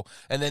stuff. So,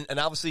 and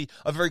obviously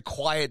a very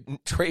quiet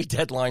trade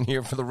deadline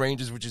here for the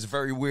Rangers, which is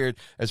very weird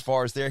as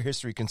far as their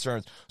history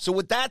concerns. So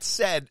with that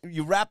said,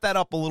 you wrap that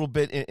up a little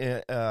bit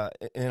in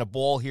a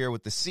ball here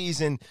with the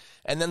season,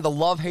 and then the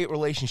love-hate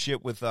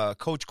relationship with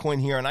Coach Quinn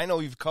here. And I know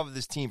you've covered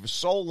this team for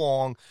so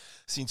long,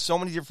 seen so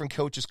many different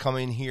coaches come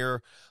in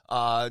here,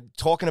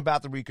 talking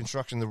about the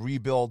reconstruction, the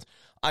rebuild.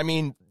 I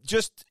mean,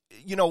 just,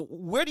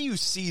 where do you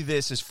see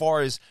this as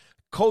far as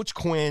Coach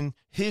Quinn,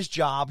 his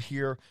job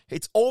here,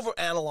 it's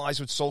overanalyzed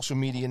with social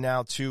media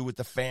now, too, with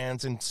the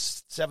fans and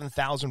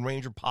 7,000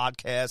 Ranger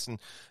podcasts and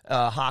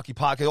hockey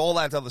podcasts, all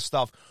that other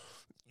stuff.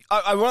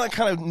 I want to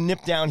kind of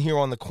nip down here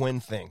on the Quinn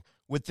thing.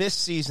 With this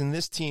season,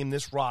 this team,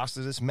 this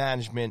roster, this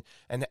management,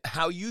 and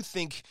how you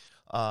think,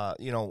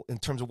 in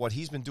terms of what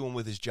he's been doing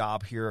with his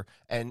job here,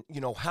 and,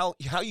 how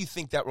you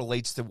think that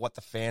relates to what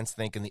the fans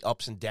think and the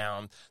ups and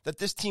downs that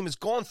this team has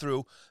gone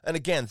through, and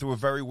again, through a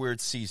very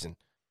weird season.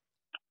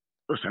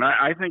 Listen,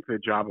 I think the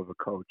job of a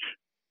coach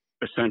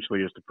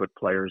essentially is to put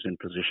players in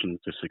position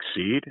to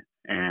succeed.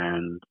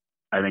 And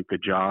I think the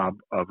job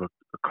of a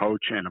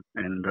coach and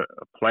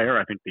a player,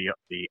 I think the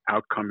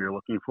outcome you're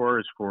looking for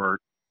is for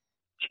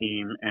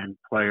team and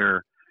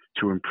player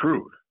to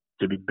improve,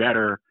 to be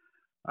better,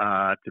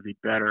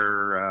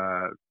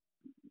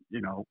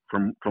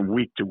 from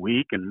week to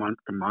week and month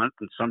to month.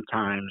 And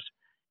sometimes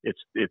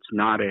it's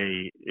not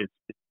a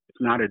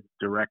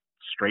direct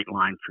straight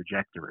line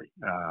trajectory,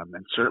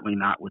 and certainly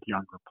not with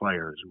younger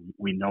players.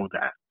 We know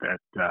that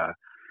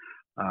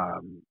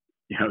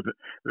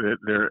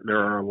there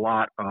are a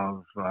lot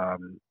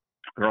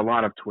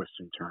of twists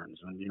and turns,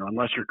 and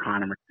unless you're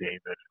Connor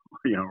McDavid,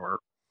 or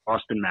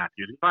Austin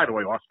Matthews. And by the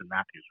way, Austin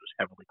Matthews was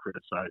heavily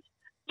criticized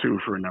too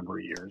for a number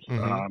of years.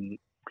 Mm-hmm.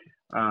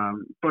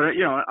 But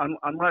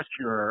unless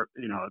you're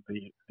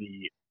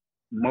the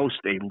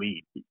most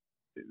elite,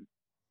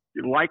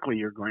 likely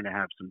you're going to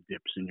have some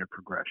dips in your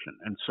progression.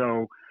 And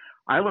so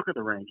I look at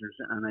the Rangers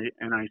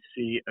and I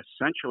see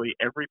essentially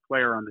every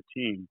player on the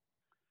team,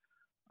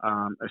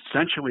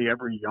 essentially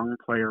every young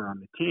player on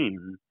the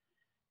team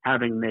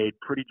having made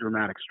pretty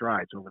dramatic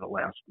strides over the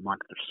last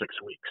month or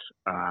 6 weeks.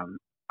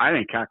 I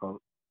think Kaapo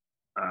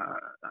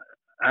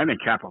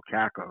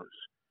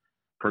Kakko's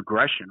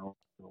progression over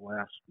the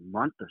last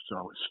month or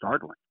so is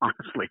startling.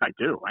 Honestly, I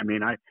do. I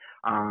mean,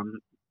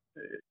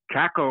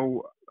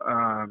 Kakko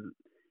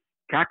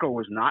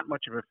was not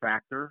much of a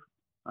factor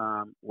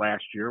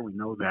last year. We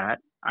know that.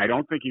 I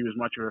don't think he was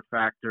much of a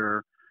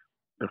factor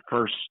the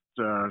first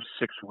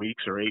 6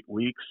 weeks or 8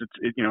 weeks.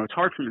 It's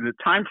hard for me. The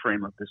time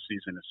frame of this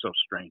season is so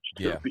strange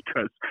too,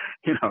 because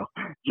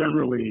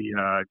generally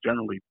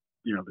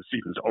the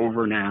season's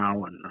over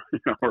now, and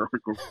we're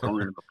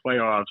going into the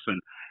playoffs,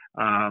 and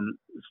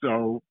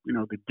so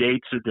the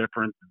dates are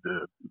different,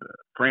 the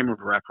frame of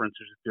reference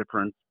is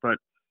different, but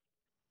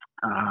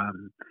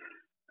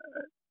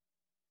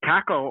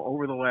Kakko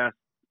over the last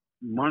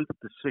month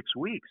to 6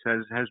 weeks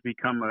has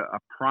become a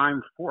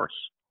prime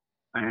force,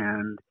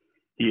 and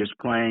he is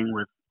playing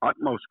with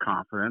utmost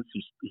confidence.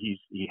 He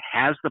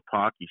has the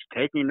puck. He's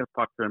taking the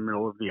puck to the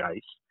middle of the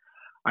ice.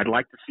 I'd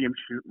like to see him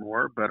shoot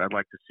more, but I'd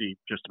like to see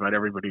just about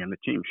everybody on the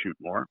team shoot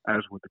more,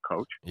 as with the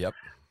coach. Yep.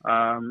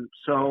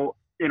 So,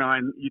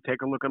 and you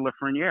take a look at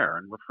Lafreniere,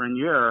 and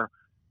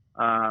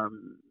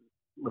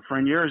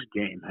Lafreniere's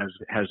game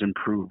has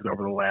improved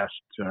over the last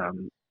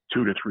 2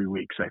 to 3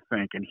 weeks, I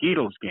think, and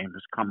Heedle's game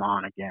has come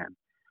on again.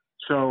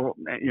 So,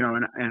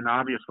 and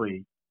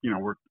obviously,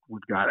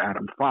 we've got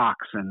Adam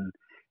Fox and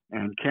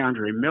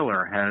K'Andre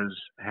Miller has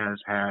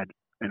had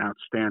an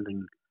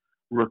outstanding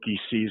rookie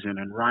season,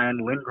 and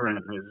Ryan Lindgren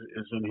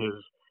is in his.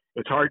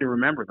 It's hard to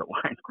remember that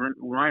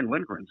Ryan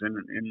Lindgren's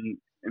in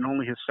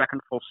only his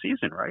second full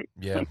season, right?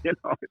 Yeah.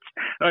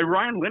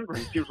 Ryan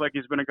Lindgren seems like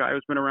he's been a guy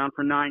who's been around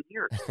for 9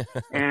 years.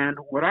 And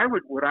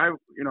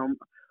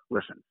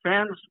listen,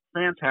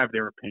 fans have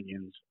their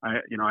opinions.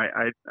 I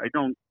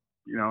don't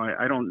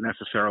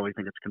necessarily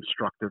think it's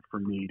constructive for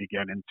me to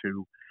get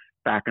into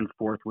back and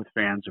forth with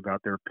fans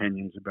about their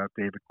opinions about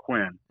David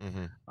Quinn.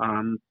 Mm-hmm.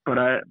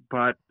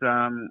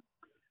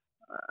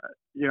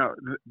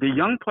 The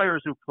young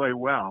players who play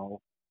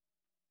well,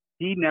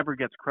 he never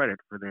gets credit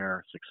for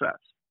their success.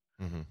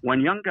 Mm-hmm.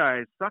 When young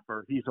guys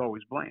suffer, he's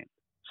always blamed.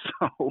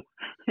 So,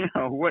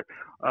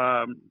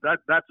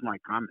 that's my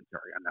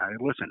commentary on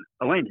that. Listen,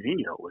 Alain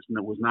Vigneault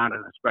was not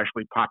an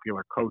especially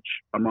popular coach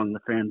among the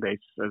fan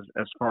base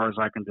as far as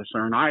I can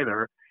discern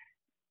either.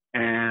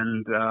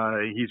 And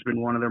he's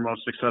been one of their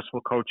most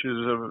successful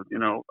coaches of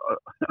the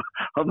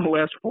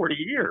last 40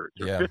 years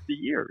or 50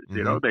 years.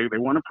 Mm-hmm. They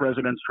won a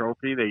President's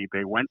Trophy.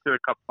 They went to a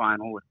Cup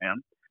final with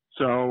him.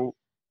 So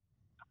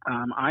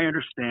I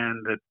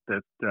understand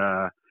that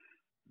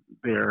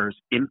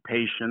there's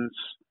impatience.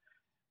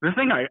 The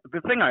thing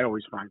I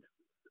always find,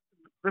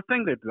 the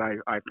thing that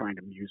I find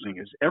amusing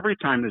is every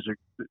time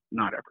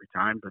not every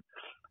time, but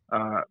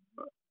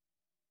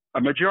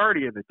a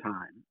majority of the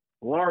time,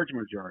 large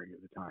majority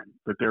of the time,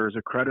 that there is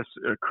a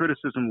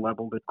criticism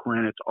leveled at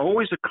Quinn. It's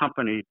always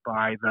accompanied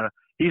by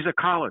he's a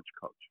college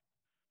coach.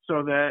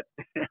 So that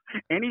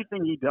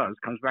anything he does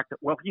comes back to,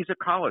 well, he's a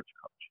college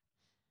coach.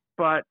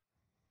 But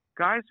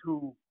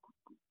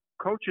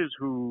coaches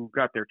who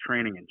got their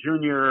training in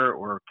junior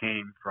or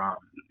came from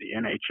the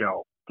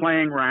NHL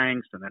playing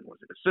ranks and then was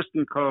an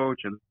assistant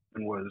coach and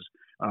was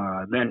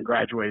then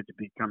graduated to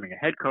becoming a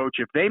head coach,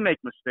 if they make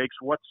mistakes,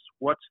 what's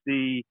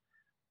the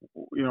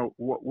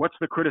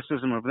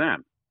criticism of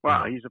them?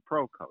 Well, he's a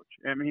pro coach.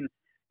 I mean,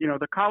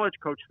 the college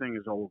coach thing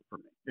is old for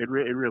me. It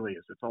really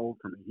is. It's old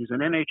for me. He's an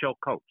NHL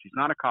coach. He's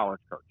not a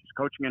college coach. He's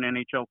coaching an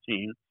NHL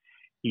team.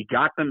 He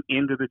got them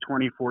into the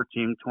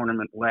 2014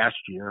 tournament last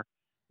year,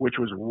 which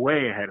was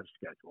way ahead of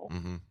schedule.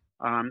 Mm-hmm.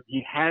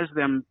 He has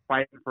them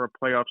fighting for a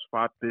playoff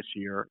spot this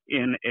year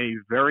in a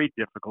very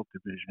difficult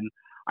division.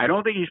 I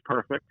don't think he's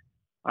perfect.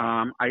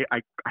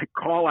 I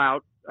call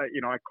out,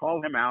 I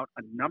call him out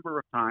a number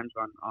of times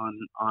on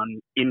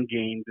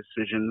in-game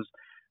decisions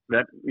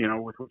that,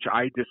 with which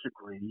I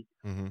disagree.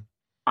 Mm-hmm.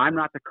 I'm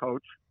not the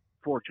coach,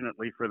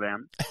 fortunately for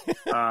them.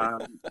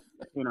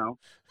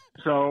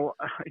 So,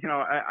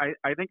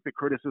 I think the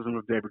criticism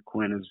of David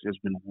Quinn has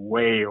been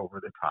way over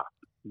the top.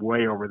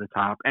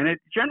 And it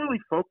generally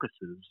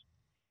focuses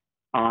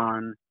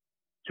on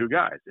two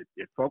guys.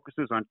 It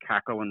focuses on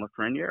Kakko and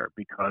Lafreniere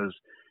because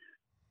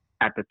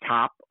at the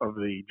top of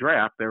the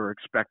draft, they were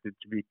expected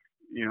to be,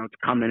 to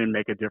come in and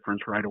make a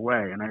difference right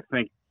away. And I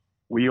think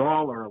we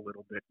all are a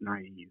little bit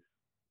naive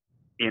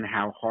in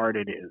how hard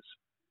it is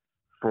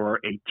for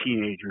a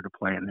teenager to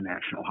play in the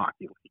National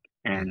Hockey League.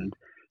 And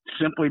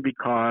simply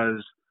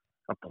because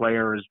a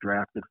player is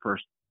drafted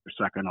first or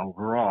second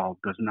overall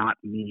does not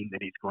mean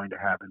that he's going to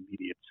have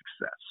immediate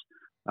success.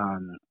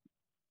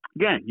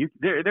 Again,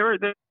 there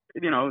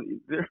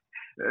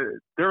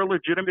are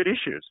legitimate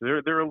issues.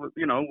 There are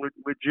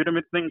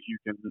legitimate things you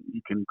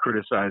can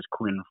criticize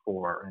Quinn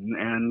for,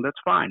 and that's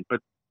fine.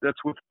 But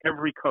that's with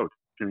every coach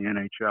in the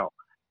NHL.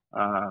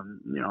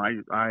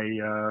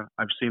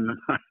 I've seen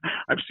them.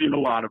 I've seen a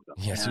lot of them.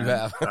 Yes, you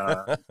have.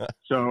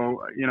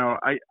 So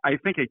I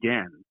think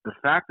again, the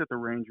fact that the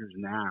Rangers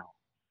now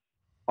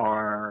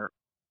are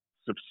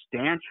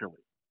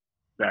substantially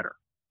better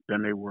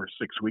than they were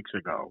 6 weeks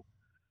ago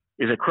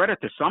is a credit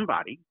to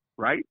somebody,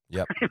 right?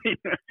 Yep.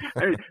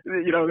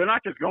 They're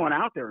not just going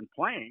out there and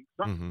playing.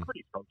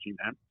 Somebody's coaching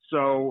them.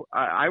 So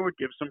I would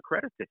give some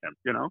credit to him.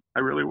 I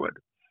really would.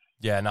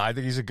 Yeah, no, I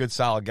think he's a good,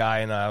 solid guy,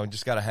 and we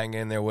just got to hang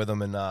in there with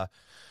him. And the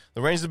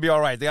Rangers will be all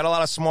right. They got a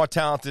lot of smart,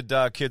 talented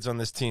kids on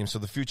this team, so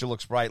the future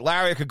looks bright.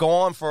 Larry, I could go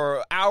on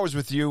for hours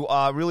with you.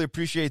 Really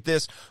appreciate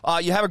this.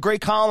 You have a great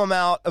column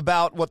out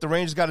about what the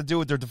Rangers got to do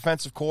with their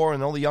defensive core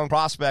and all the young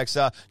prospects.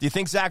 Do you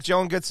think Zach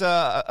Jones gets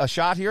a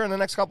shot here in the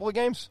next couple of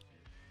games?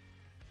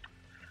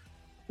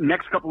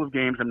 Next couple of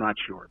games, I'm not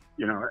sure.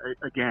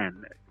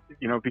 Again,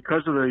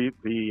 because of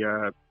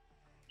the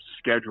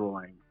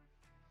scheduling,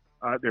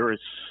 there is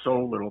so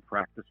little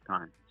practice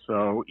time.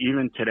 So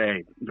even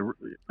today,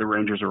 the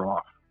Rangers are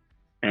off.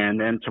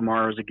 And then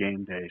tomorrow's a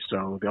game day.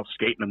 So they'll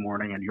skate in the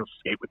morning, and he'll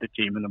skate with the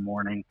team in the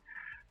morning.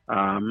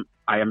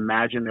 I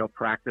imagine they'll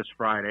practice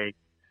Friday,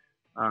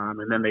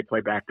 and then they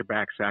play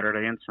back-to-back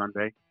Saturday and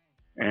Sunday.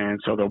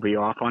 And so they'll be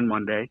off on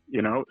Monday,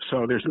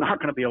 So there's not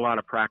going to be a lot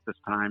of practice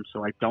time.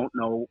 So I don't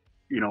know,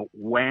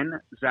 when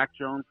Zach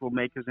Jones will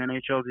make his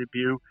NHL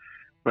debut,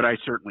 but I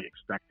certainly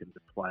expect him to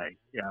play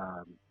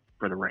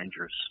for the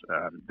Rangers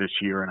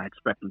this year, and I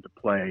expect him to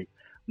play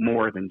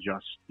more than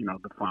just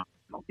the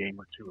final game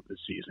or two of the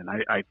season.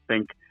 I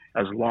think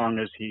as long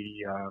as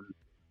he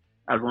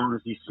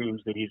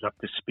seems that he's up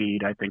to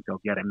speed, I think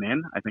they'll get him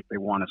in. I think they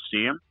want to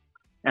see him,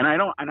 and I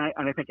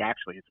think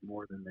actually it's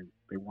more than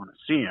they want to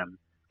see him.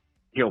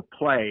 He'll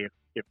play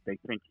if they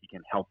think he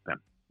can help them,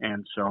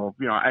 and so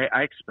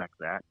I expect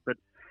that. But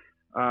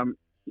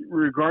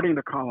regarding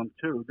the column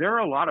too, there are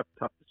a lot of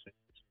tough decisions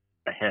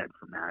ahead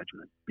for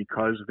management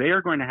because they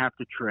are going to have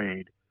to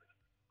trade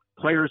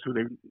players who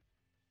they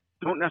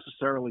don't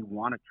necessarily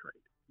want to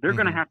trade. They're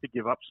going to have to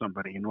give up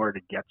somebody in order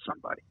to get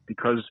somebody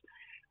because,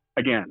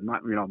 again,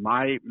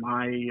 my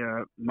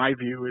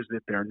view is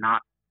that they're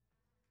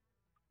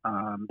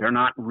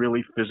not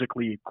really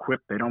physically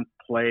equipped. They don't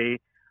play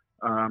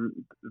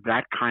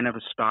that kind of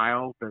a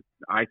style that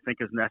I think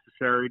is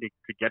necessary to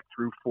get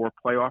through 4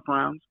 playoff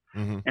rounds.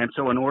 Mm-hmm. And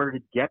so in order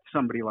to get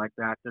somebody like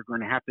that, they're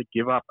going to have to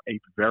give up a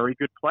very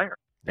good player.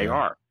 They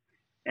are.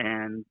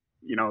 And,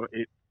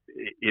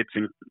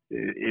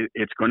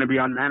 it's going to be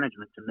on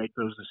management to make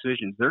those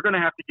decisions. They're going to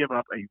have to give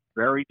up a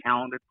very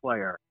talented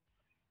player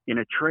in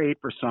a trade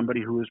for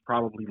somebody who is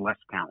probably less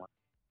talented,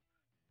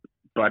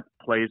 but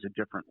plays a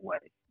different way.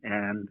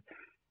 And,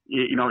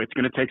 it's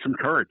going to take some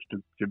courage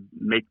to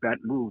make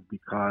that move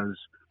because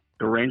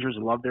the Rangers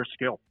love their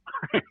skill.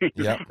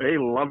 Yep. They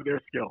love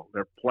their skill.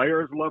 Their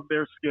players love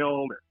their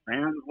skill. Their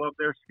fans love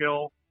their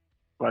skill,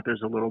 but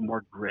there's a little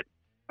more grit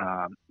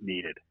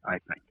needed, I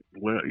think. A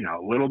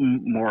little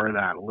more of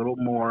that, a little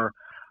more.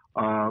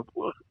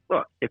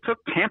 Look, it took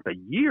Tampa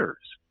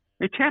years.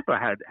 Tampa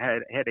had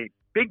a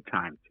big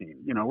time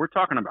team. We're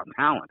talking about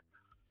talent.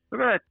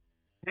 Look at that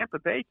Tampa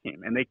Bay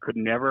team, and they could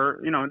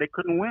never, they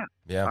couldn't win.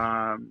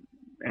 Yeah.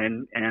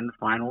 And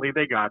finally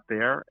they got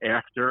there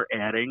after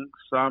adding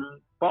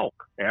some bulk,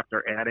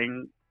 after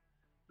adding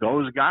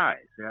those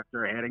guys,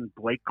 after adding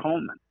Blake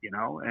Coleman,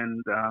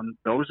 and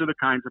those are the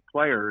kinds of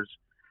players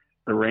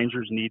the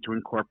Rangers need to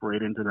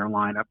incorporate into their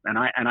lineup. And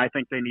I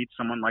think they need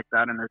someone like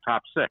that in their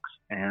top 6.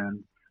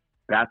 And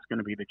that's going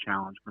to be the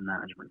challenge for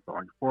management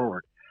going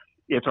forward.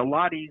 It's a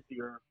lot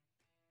easier,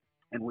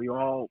 and we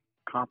all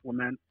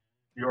compliment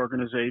the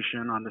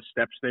organization on the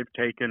steps they've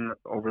taken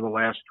over the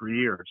last 3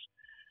 years.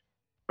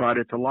 But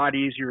it's a lot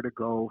easier to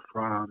go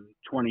from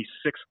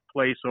 26th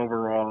place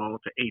overall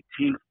to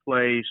 18th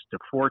place to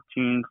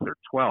 14th or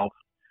 12th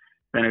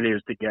than it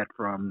is to get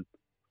from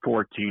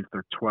 14th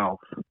or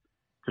 12th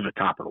to the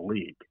top of the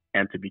league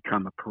and to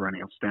become a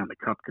perennial Stanley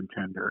Cup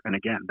contender. And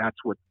again, that's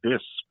what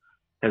this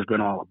has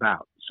been all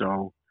about.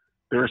 So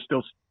there are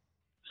still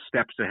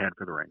steps ahead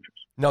for the Rangers.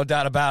 No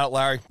doubt about it,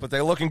 Larry, but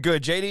they're looking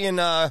good. JD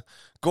and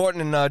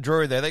Gordon and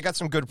Drury there, they got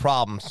some good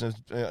problems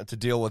to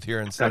deal with here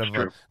instead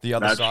of the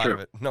other side of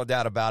it. No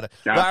doubt about it.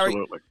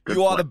 Absolutely. Larry,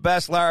 you are the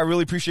best, Larry. I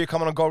really appreciate you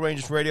coming on Go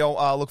Rangers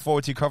Radio. Look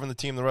forward to you covering the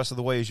team the rest of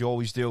the way as you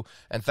always do.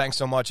 And thanks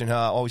so much, and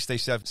always stay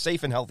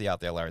safe and healthy out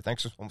there, Larry.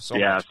 Thanks so much.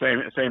 Yeah,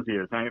 same to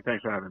you.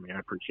 Thanks for having me. I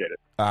appreciate it.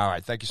 All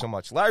right, thank you so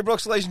much. Larry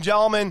Brooks, ladies and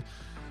gentlemen,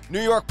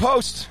 New York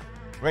Post,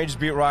 Rangers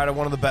beat writer,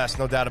 one of the best,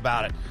 no doubt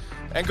about it.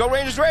 And Go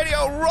Rangers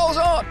Radio rolls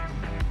on.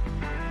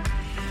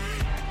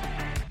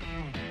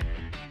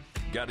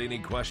 Got any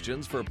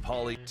questions for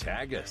Paulie?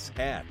 Tag us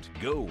at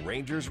Go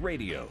Rangers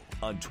Radio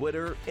on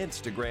Twitter,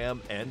 Instagram,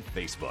 and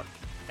Facebook.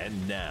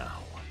 And now,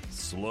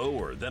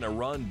 slower than a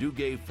Ron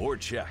Duguay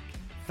forecheck,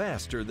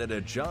 faster than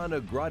a John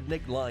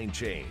Ogrodnik line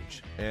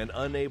change, and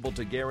unable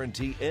to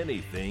guarantee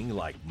anything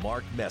like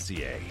Mark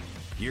Messier.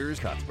 Here's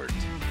Cuthbert.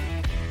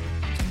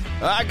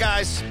 All right,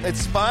 guys, it's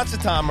sponsor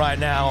time right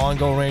now on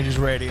Go Rangers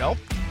Radio.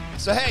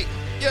 So, hey,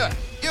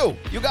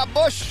 you got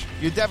Bush.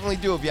 You definitely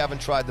do if you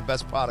haven't tried the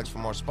best products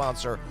from our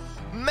sponsor,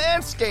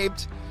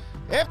 Manscaped.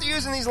 After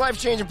using these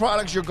life-changing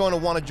products, you're going to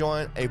want to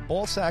join a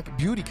ballsack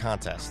beauty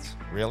contest.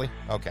 Really?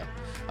 Okay.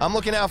 I'm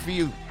looking out for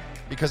you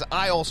because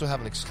I also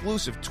have an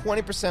exclusive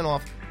 20%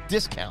 off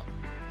discount.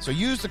 So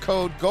use the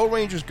code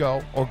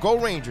GoRangersGo or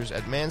GoRangers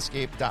at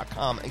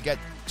manscaped.com and get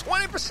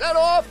 20%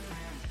 off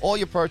all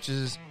your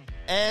purchases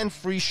and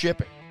free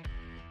shipping.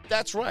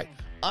 That's right.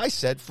 I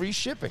said free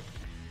shipping.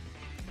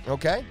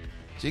 Okay?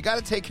 So you got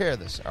to take care of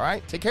this, all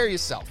right? Take care of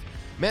yourself.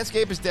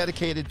 Manscaped is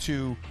dedicated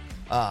to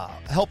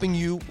helping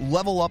you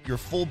level up your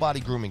full-body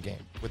grooming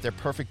game with their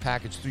Perfect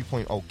Package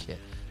 3.0 kit.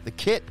 The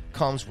kit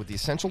comes with the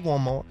Essential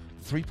Lawnmower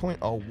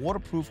 3.0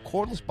 waterproof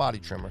cordless body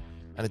trimmer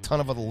and a ton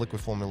of other liquid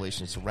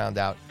formulations to round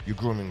out your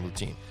grooming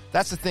routine.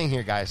 That's the thing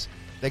here, guys.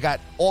 They got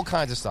all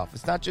kinds of stuff.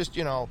 It's not just,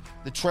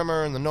 the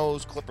trimmer and the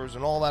nose clippers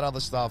and all that other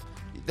stuff.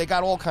 They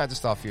got all kinds of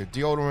stuff here.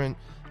 Deodorant,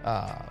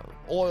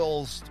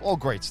 oils, all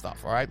great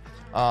stuff, all right?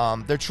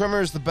 Their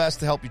trimmer is the best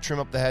to help you trim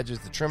up the hedges.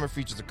 The trimmer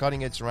features a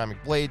cutting-edge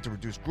ceramic blade to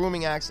reduce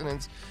grooming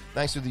accidents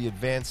thanks to the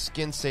advanced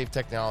skin-safe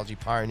technology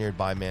pioneered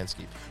by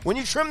Manscaped. When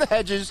you trim the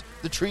hedges,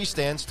 the tree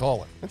stands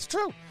taller. It's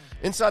true.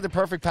 Inside the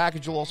Perfect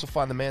Package, you'll also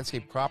find the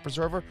Manscaped Crop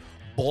Preserver,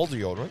 ball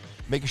deodorant,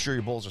 making sure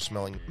your balls are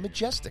smelling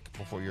majestic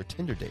before your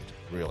Tinder date,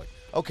 really.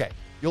 Okay,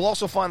 you'll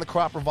also find the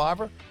Crop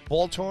Reviver,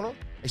 ball toner,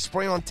 a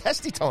spray-on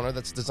testy toner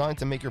that's designed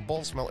to make your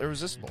balls smell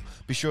irresistible.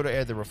 Be sure to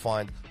add the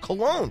refined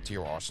cologne to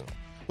your arsenal.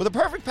 With a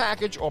Perfect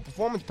Package or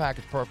Performance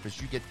Package purpose,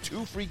 you get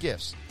 2 free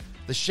gifts.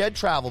 The Shed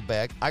Travel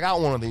Bag, I got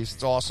one of these,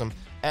 it's awesome,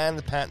 and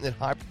the patented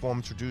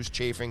high-performance reduced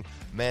chafing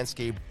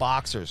Manscaped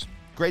Boxers.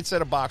 Great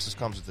set of boxes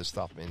comes with this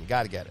stuff, man. You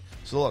got to get it.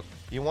 So look,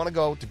 you want to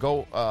go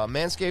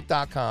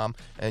manscaped.com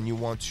and you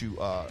want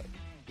to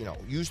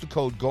use the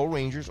code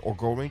GoRangers or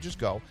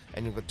GoRangersGo,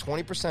 and you'll get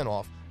 20%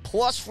 off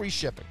plus free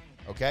shipping.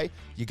 Okay?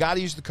 You got to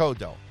use the code,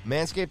 though.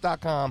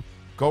 Manscaped.com,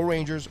 Go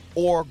Rangers,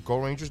 or Go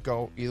Rangers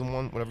Go. Either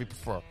one, whatever you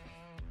prefer.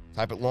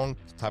 Type it long,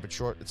 type it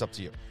short. It's up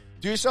to you.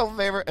 Do yourself a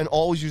favor and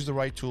always use the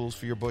right tools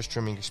for your bush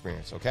trimming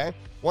experience, okay?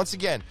 Once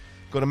again,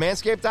 go to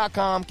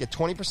Manscaped.com, get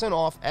 20%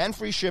 off and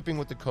free shipping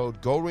with the code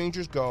Go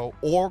Rangers Go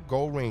or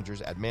Go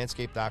Rangers at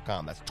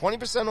Manscaped.com. That's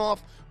 20%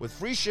 off with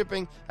free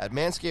shipping at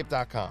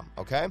Manscaped.com,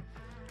 okay?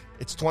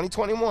 It's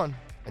 2021,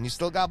 and you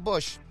still got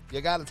bush. You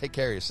got to take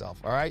care of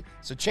yourself, all right?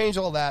 So change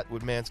all that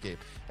with Manscaped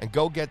and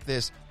go get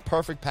this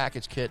Perfect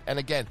Package kit. And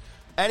again,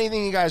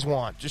 anything you guys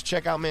want, just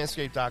check out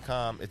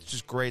Manscaped.com. It's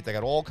just great. They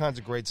got all kinds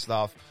of great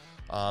stuff,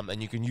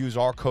 and you can use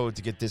our code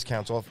to get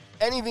discounts off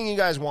anything you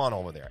guys want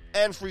over there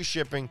and free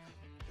shipping,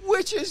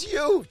 which is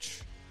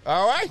huge,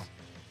 all right?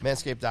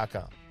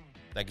 Manscaped.com.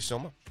 Thank you so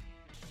much.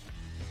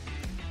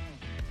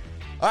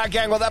 All right,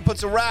 gang, well, that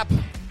puts a wrap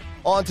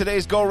on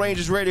today's Go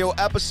Rangers Radio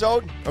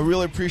episode. I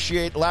really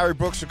appreciate Larry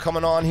Brooks for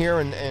coming on here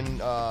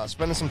and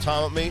spending some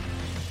time with me.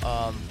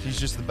 He's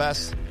just the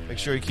best. Make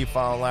sure you keep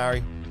following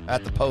Larry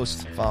at The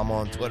Post. Follow him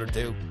on Twitter,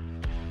 too.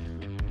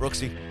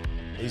 Brooksy,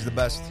 he's the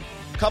best.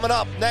 Coming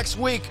up next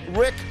week,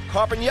 Rick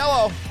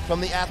Carpiniello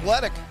from The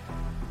Athletic.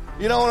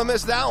 You don't want to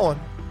miss that one.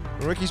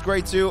 Ricky's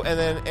great, too. And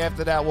then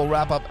after that, we'll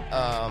wrap up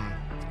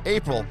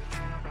April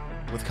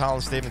with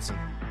Colin Stevenson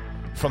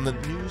from The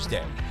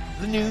Newsday.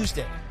 The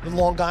Newsday in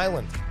Long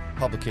Island.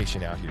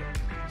 Publication out here.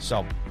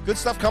 So, good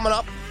stuff coming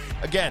up.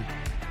 Again,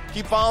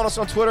 keep following us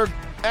on Twitter,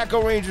 at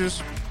Go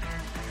Rangers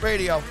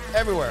Radio,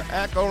 everywhere.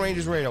 At Go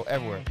Rangers Radio,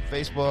 everywhere.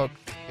 Facebook,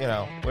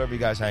 wherever you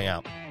guys hang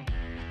out.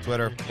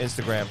 Twitter,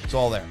 Instagram, it's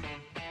all there.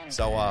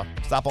 So,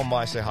 stop on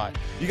by, say hi.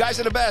 You guys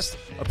are the best.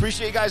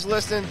 Appreciate you guys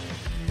listening.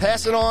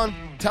 Pass it on,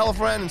 tell a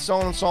friend, and so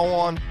on and so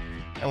on.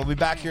 and we'll be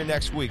back here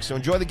next week. So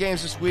enjoy the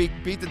games this week.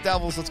 Beat the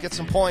Devils. Let's get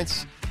some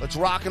points. Let's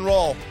rock and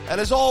roll.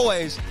 And as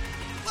always,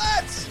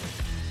 let's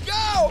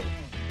go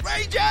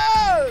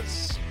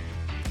Rangers!